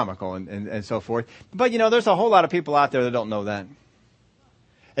they're comical and so forth. But there's a whole lot of people out there that don't know that.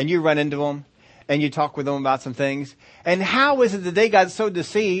 And you run into them and you talk with them about some things. And how is it that they got so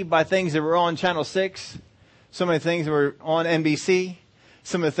deceived by things that were on Channel 6, some of the things that were on NBC,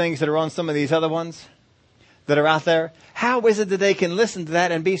 some of the things that are on some of these other ones that are out there? How is it that they can listen to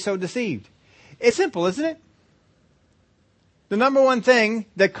that and be so deceived? It's simple, isn't it? The number one thing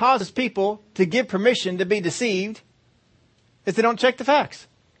that causes people to give permission to be deceived is they don't check the facts.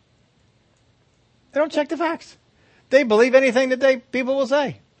 They don't check the facts. They believe anything that people will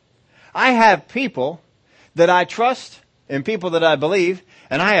say. I have people that I trust and people that I believe,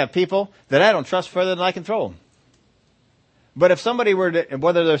 and I have people that I don't trust further than I can throw them. But if somebody were to,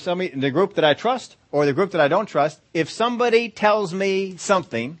 whether there's somebody in the group that I trust or the group that I don't trust, if somebody tells me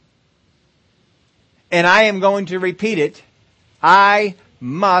something and I am going to repeat it, I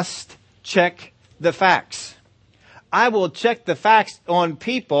must check the facts. I will check the facts on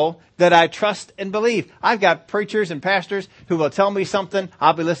people that I trust and believe. I've got preachers and pastors who will tell me something.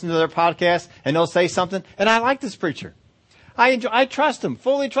 I'll be listening to their podcast and they'll say something, and I like this preacher. I trust him,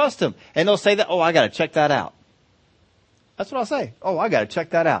 fully trust him. And they'll say that, I got to check that out. That's what I'll say. I got to check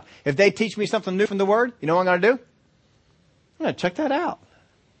that out. If they teach me something new from the Word, you know what I'm going to do? I'm going to check that out.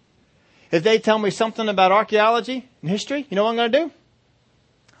 If they tell me something about archaeology and history, you know what I'm going to do?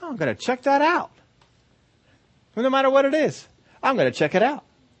 I'm going to check that out. No matter what it is, I'm going to check it out.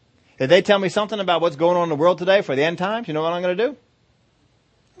 If they tell me something about what's going on in the world today for the end times, you know what I'm going to do?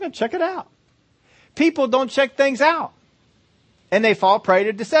 I'm going to check it out. People don't check things out, and they fall prey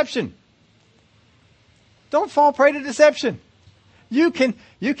to deception. Don't fall prey to deception. You can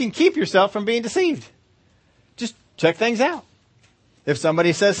keep yourself from being deceived. Just check things out. If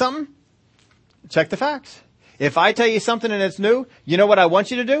somebody says something, check the facts. If I tell you something and it's new, you know what I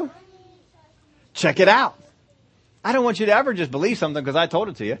want you to do? Check it out. I don't want you to ever just believe something because I told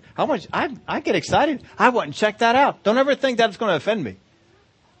it to you. I get excited. I want to check that out. Don't ever think that's going to offend me.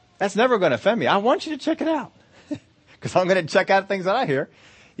 That's never going to offend me. I want you to check it out because I'm going to check out things that I hear.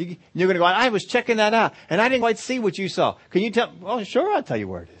 You're going to go, I was checking that out and I didn't quite see what you saw. Can you tell? Well, sure, I'll tell you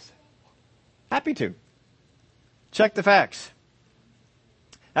where it is. Happy to. Check the facts.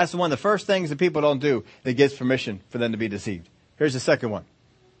 That's one of the first things that people don't do that gives permission for them to be deceived. Here's the second one.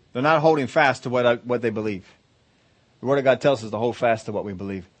 They're not holding fast to what they believe. The Word of God tells us to hold fast to what we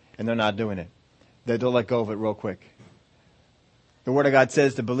believe, and they're not doing it. They'll let go of it real quick. The Word of God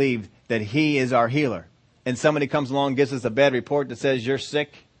says to believe that He is our healer. And somebody comes along and gives us a bad report that says you're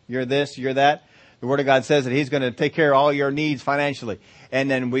sick, you're this, you're that. The Word of God says that He's going to take care of all your needs financially. And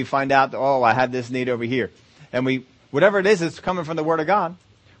then we find out, I have this need over here. And whatever it is that's coming from the Word of God,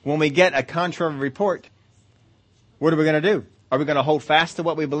 when we get a contrary report, what are we going to do? Are we going to hold fast to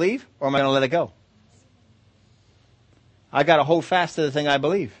what we believe, or am I going to let it go? I got to hold fast to the thing I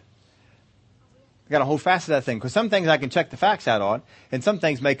believe. I got to hold fast to that thing, because some things I can check the facts out on, and some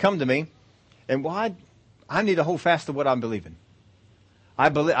things may come to me, and I need to hold fast to what I'm believing. I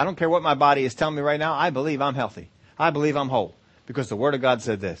don't care what my body is telling me right now. I believe I'm healthy. I believe I'm whole, because the Word of God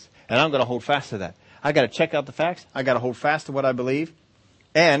said this, and I'm going to hold fast to that. I got to check out the facts. I got to hold fast to what I believe,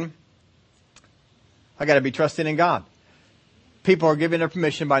 and I got to be trusting in God. People are giving their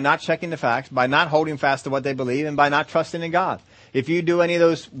permission by not checking the facts, by not holding fast to what they believe, and by not trusting in God. If you do any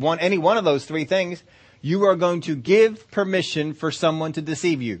one of those three things, you are going to give permission for someone to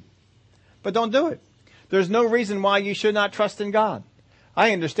deceive you. But don't do it. There's no reason why you should not trust in God.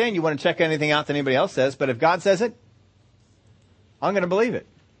 I understand you want to check anything out that anybody else says, but if God says it, I'm going to believe it.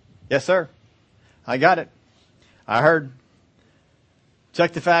 Yes, sir. I got it. I heard.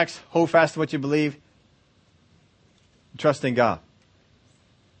 Check the facts. Hold fast to what you believe. Trust in God.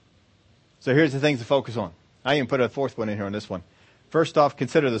 So here's the things to focus on. I even put a fourth one in here on this one. First off,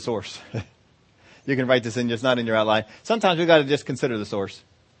 consider the source. You can write this in, just not in your outline. Sometimes we've got to just consider the source.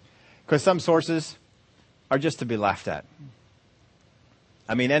 Because some sources are just to be laughed at.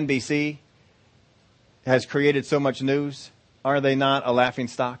 I mean, NBC has created so much news. Are they not a laughing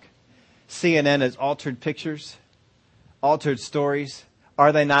stock? CNN has altered pictures, altered stories.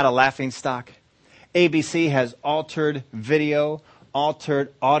 Are they not a laughing stock? ABC has altered video,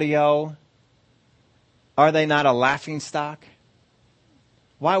 altered audio. Are they not a laughing stock?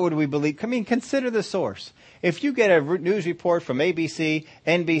 Why would we believe? I mean, consider the source. If you get a news report from ABC,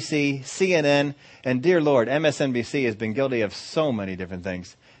 NBC, CNN, and dear Lord, MSNBC has been guilty of so many different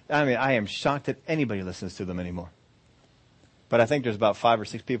things. I mean, I am shocked that anybody listens to them anymore. But I think there's about 5 or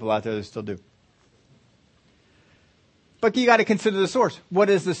 6 people out there that still do. But you got to consider the source. What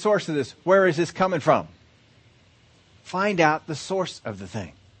is the source of this? Where is this coming from? Find out the source of the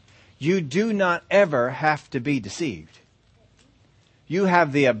thing. You do not ever have to be deceived. You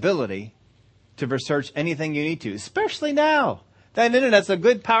have the ability to research anything you need to, especially now. That internet's a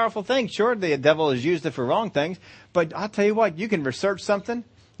good, powerful thing. Sure, the devil has used it for wrong things, but I'll tell you what, you can research something.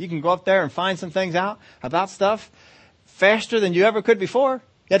 You can go up there and find some things out about stuff faster than you ever could before.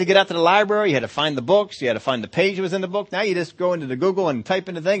 You had to get out to the library. You had to find the books. You had to find the page that was in the book. Now you just go into the Google and type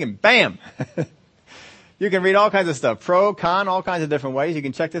in the thing and bam! You can read all kinds of stuff. Pro, con, all kinds of different ways. You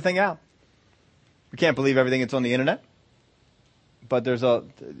can check the thing out. You can't believe everything that's on the internet. But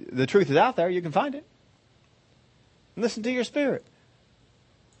the truth is out there. You can find it. Listen to your spirit.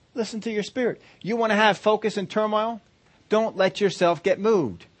 Listen to your spirit. You want to have focus and turmoil? Don't let yourself get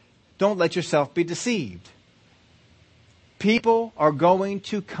moved. Don't let yourself be deceived. People are going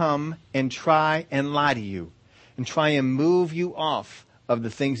to come and try and lie to you and try and move you off of the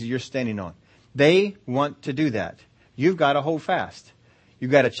things that you're standing on. They want to do that. You've got to hold fast.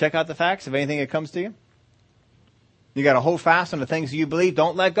 You've got to check out the facts of anything that comes to you. You got to hold fast on the things that you believe.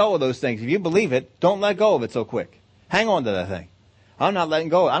 Don't let go of those things. If you believe it, don't let go of it so quick. Hang on to that thing. I'm not letting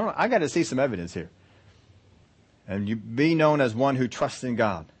go. I got to see some evidence here. And you be known as one who trusts in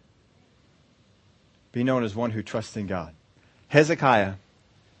God. Be known as one who trusts in God. Hezekiah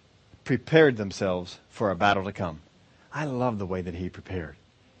prepared themselves for a battle to come. I love the way that he prepared.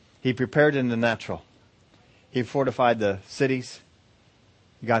 He prepared in the natural. He fortified the cities.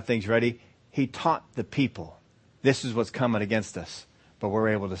 He got things ready. He taught the people. This is what's coming against us, but we're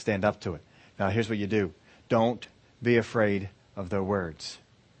able to stand up to it. Now, here's what you do. Don't be afraid of their words.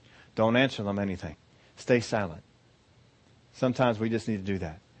 Don't answer them anything. Stay silent. Sometimes we just need to do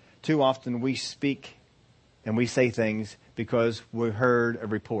that. Too often we speak and we say things because we heard a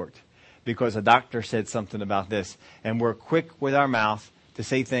report, because a doctor said something about this, and we're quick with our mouth to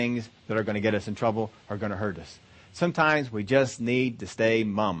say things that are going to get us in trouble or going to hurt us. Sometimes we just need to stay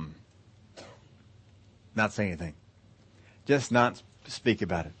mum. Not say anything. Just not speak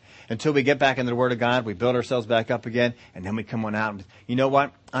about it. Until we get back into the Word of God, we build ourselves back up again, and then we come on out and, you know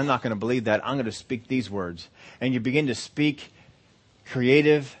what? I'm not going to believe that. I'm going to speak these words. And you begin to speak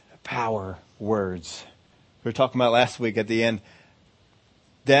creative power words. We were talking about last week at the end.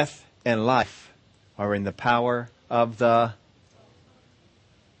 Death and life are in the power of the...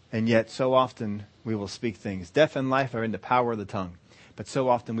 And yet so often we will speak things. Death and life are in the power of the tongue. But so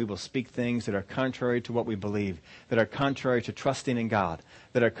often we will speak things that are contrary to what we believe, that are contrary to trusting in God,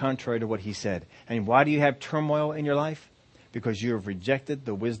 that are contrary to what He said. And why do you have turmoil in your life? Because you have rejected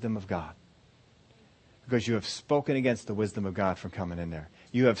the wisdom of God. Because you have spoken against the wisdom of God from coming in there.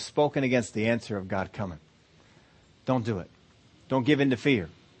 You have spoken against the answer of God coming. Don't do it. Don't give in to fear.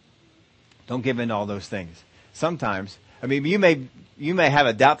 Don't give in to all those things. Sometimes, I mean, you may have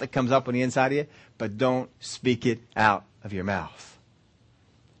a doubt that comes up on the inside of you, but don't speak it out of your mouth.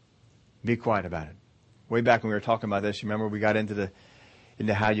 Be quiet about it. Way back when we were talking about this, you remember we got into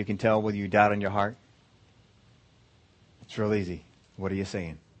how you can tell whether you doubt in your heart? It's real easy. What are you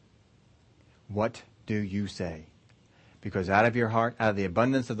saying? What do you say? Because out of your heart, out of the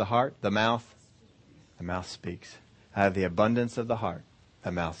abundance of the heart, the mouth speaks. Out of the abundance of the heart,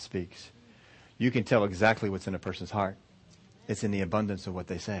 the mouth speaks. You can tell exactly what's in a person's heart. It's in the abundance of what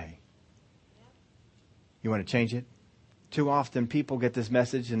they say. You want to change it? Too often people get this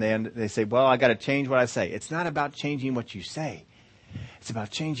message and they say, well, I got to change what I say. It's not about changing what you say. It's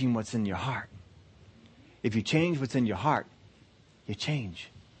about changing what's in your heart. If you change what's in your heart, you change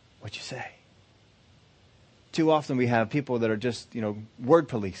what you say. Too often we have people that are just, word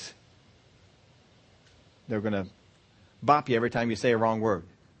police. They're going to bop you every time you say a wrong word.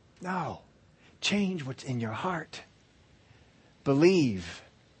 No. Change what's in your heart. Believe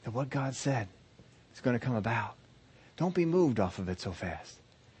that what God said is going to come about. Don't be moved off of it so fast.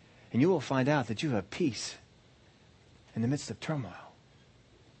 And you will find out that you have peace in the midst of turmoil.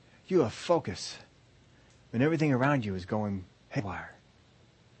 You have focus when everything around you is going haywire.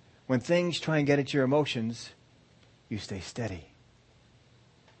 When things try and get at your emotions, you stay steady.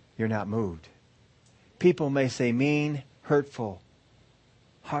 You're not moved. People may say mean, hurtful,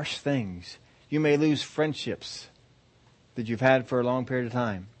 harsh things. You may lose friendships that you've had for a long period of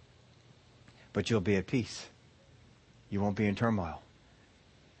time. But you'll be at peace. You won't be in turmoil.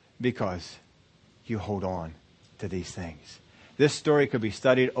 Because you hold on to these things. This story could be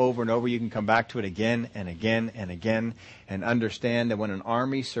studied over and over. You can come back to it again and again and again and understand that when an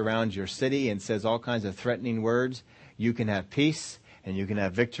army surrounds your city and says all kinds of threatening words, you can have peace and you can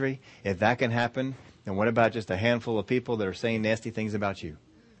have victory. If that can happen, then what about just a handful of people that are saying nasty things about you?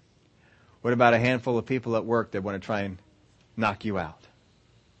 What about a handful of people at work that want to try and knock you out?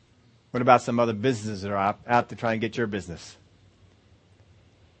 What about some other businesses that are out to try and get your business?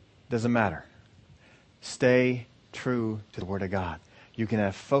 Doesn't matter. Stay true to the Word of God. You can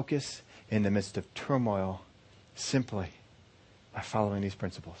have focus in the midst of turmoil simply by following these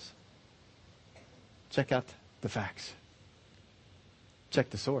principles. Check out the facts. Check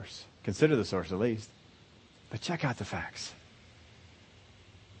the source. Consider the source at least. But check out the facts.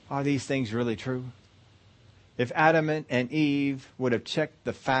 Are these things really true? If Adam and Eve would have checked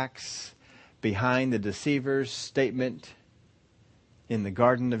the facts behind the deceiver's statement in the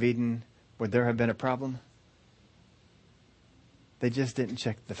Garden of Eden, would there have been a problem? They just didn't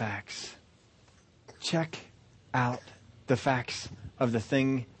check the facts. Check out the facts of the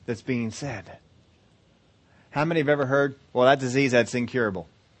thing that's being said. How many have ever heard, well, that disease, that's incurable?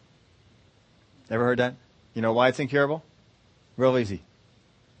 Ever heard that? You know why it's incurable? Real easy.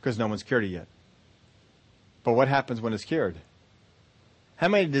 Because no one's cured it yet. But what happens when it's cured? How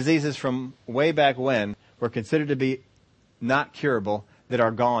many diseases from way back when were considered to be not curable that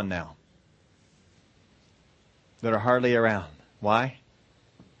are gone now? That are hardly around. Why?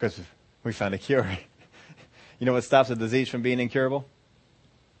 Because we found a cure. You know what stops a disease from being incurable?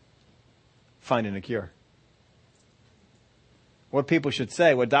 Finding a cure. What people should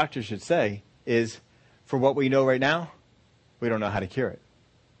say, what doctors should say is, for what we know right now, we don't know how to cure it.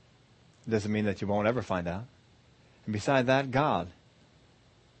 It doesn't mean that you won't ever find out. And beside that, God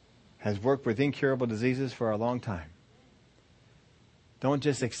has worked with incurable diseases for a long time. Don't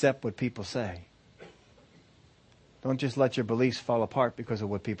just accept what people say. Don't just let your beliefs fall apart because of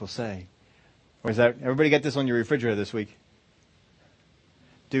what people say. Or is that, everybody get this on your refrigerator this week?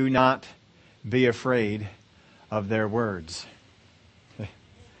 Do not be afraid of their words.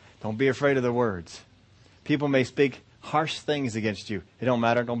 Don't be afraid of the words. People may speak harsh things against you. It don't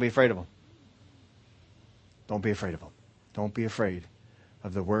matter. Don't be afraid of them. Don't be afraid of them. Don't be afraid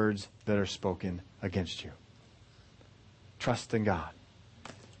of the words that are spoken against you. Trust in God.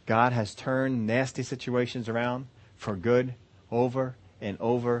 God has turned nasty situations around for good over and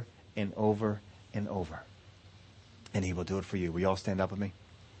over and over and over. And He will do it for you. Will you all stand up with me?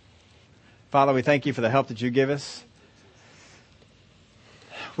 Father, we thank You for the help that You give us.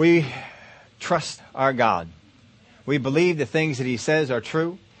 We trust our God. We believe the things that He says are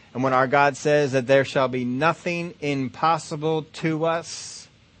true. And when our God says that there shall be nothing impossible to us,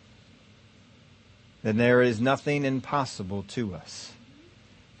 then there is nothing impossible to us.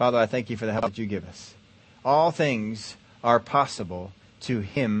 Father, I thank You for the help that You give us. All things are possible to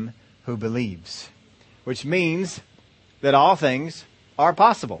him who believes, which means that all things are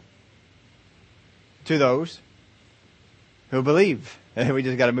possible to those who believe. And we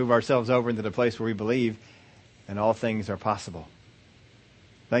just got to move ourselves over into the place where we believe, and all things are possible.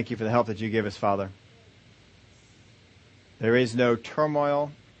 Thank You for the help that You give us, Father. There is no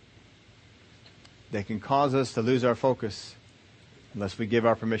turmoil that can cause us to lose our focus unless we give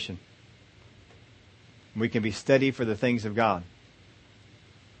our permission. We can be steady for the things of God.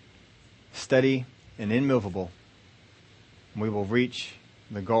 Steady and immovable. We will reach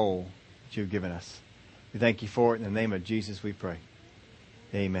the goal that You've given us. We thank You for it. In the name of Jesus we pray.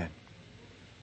 Amen.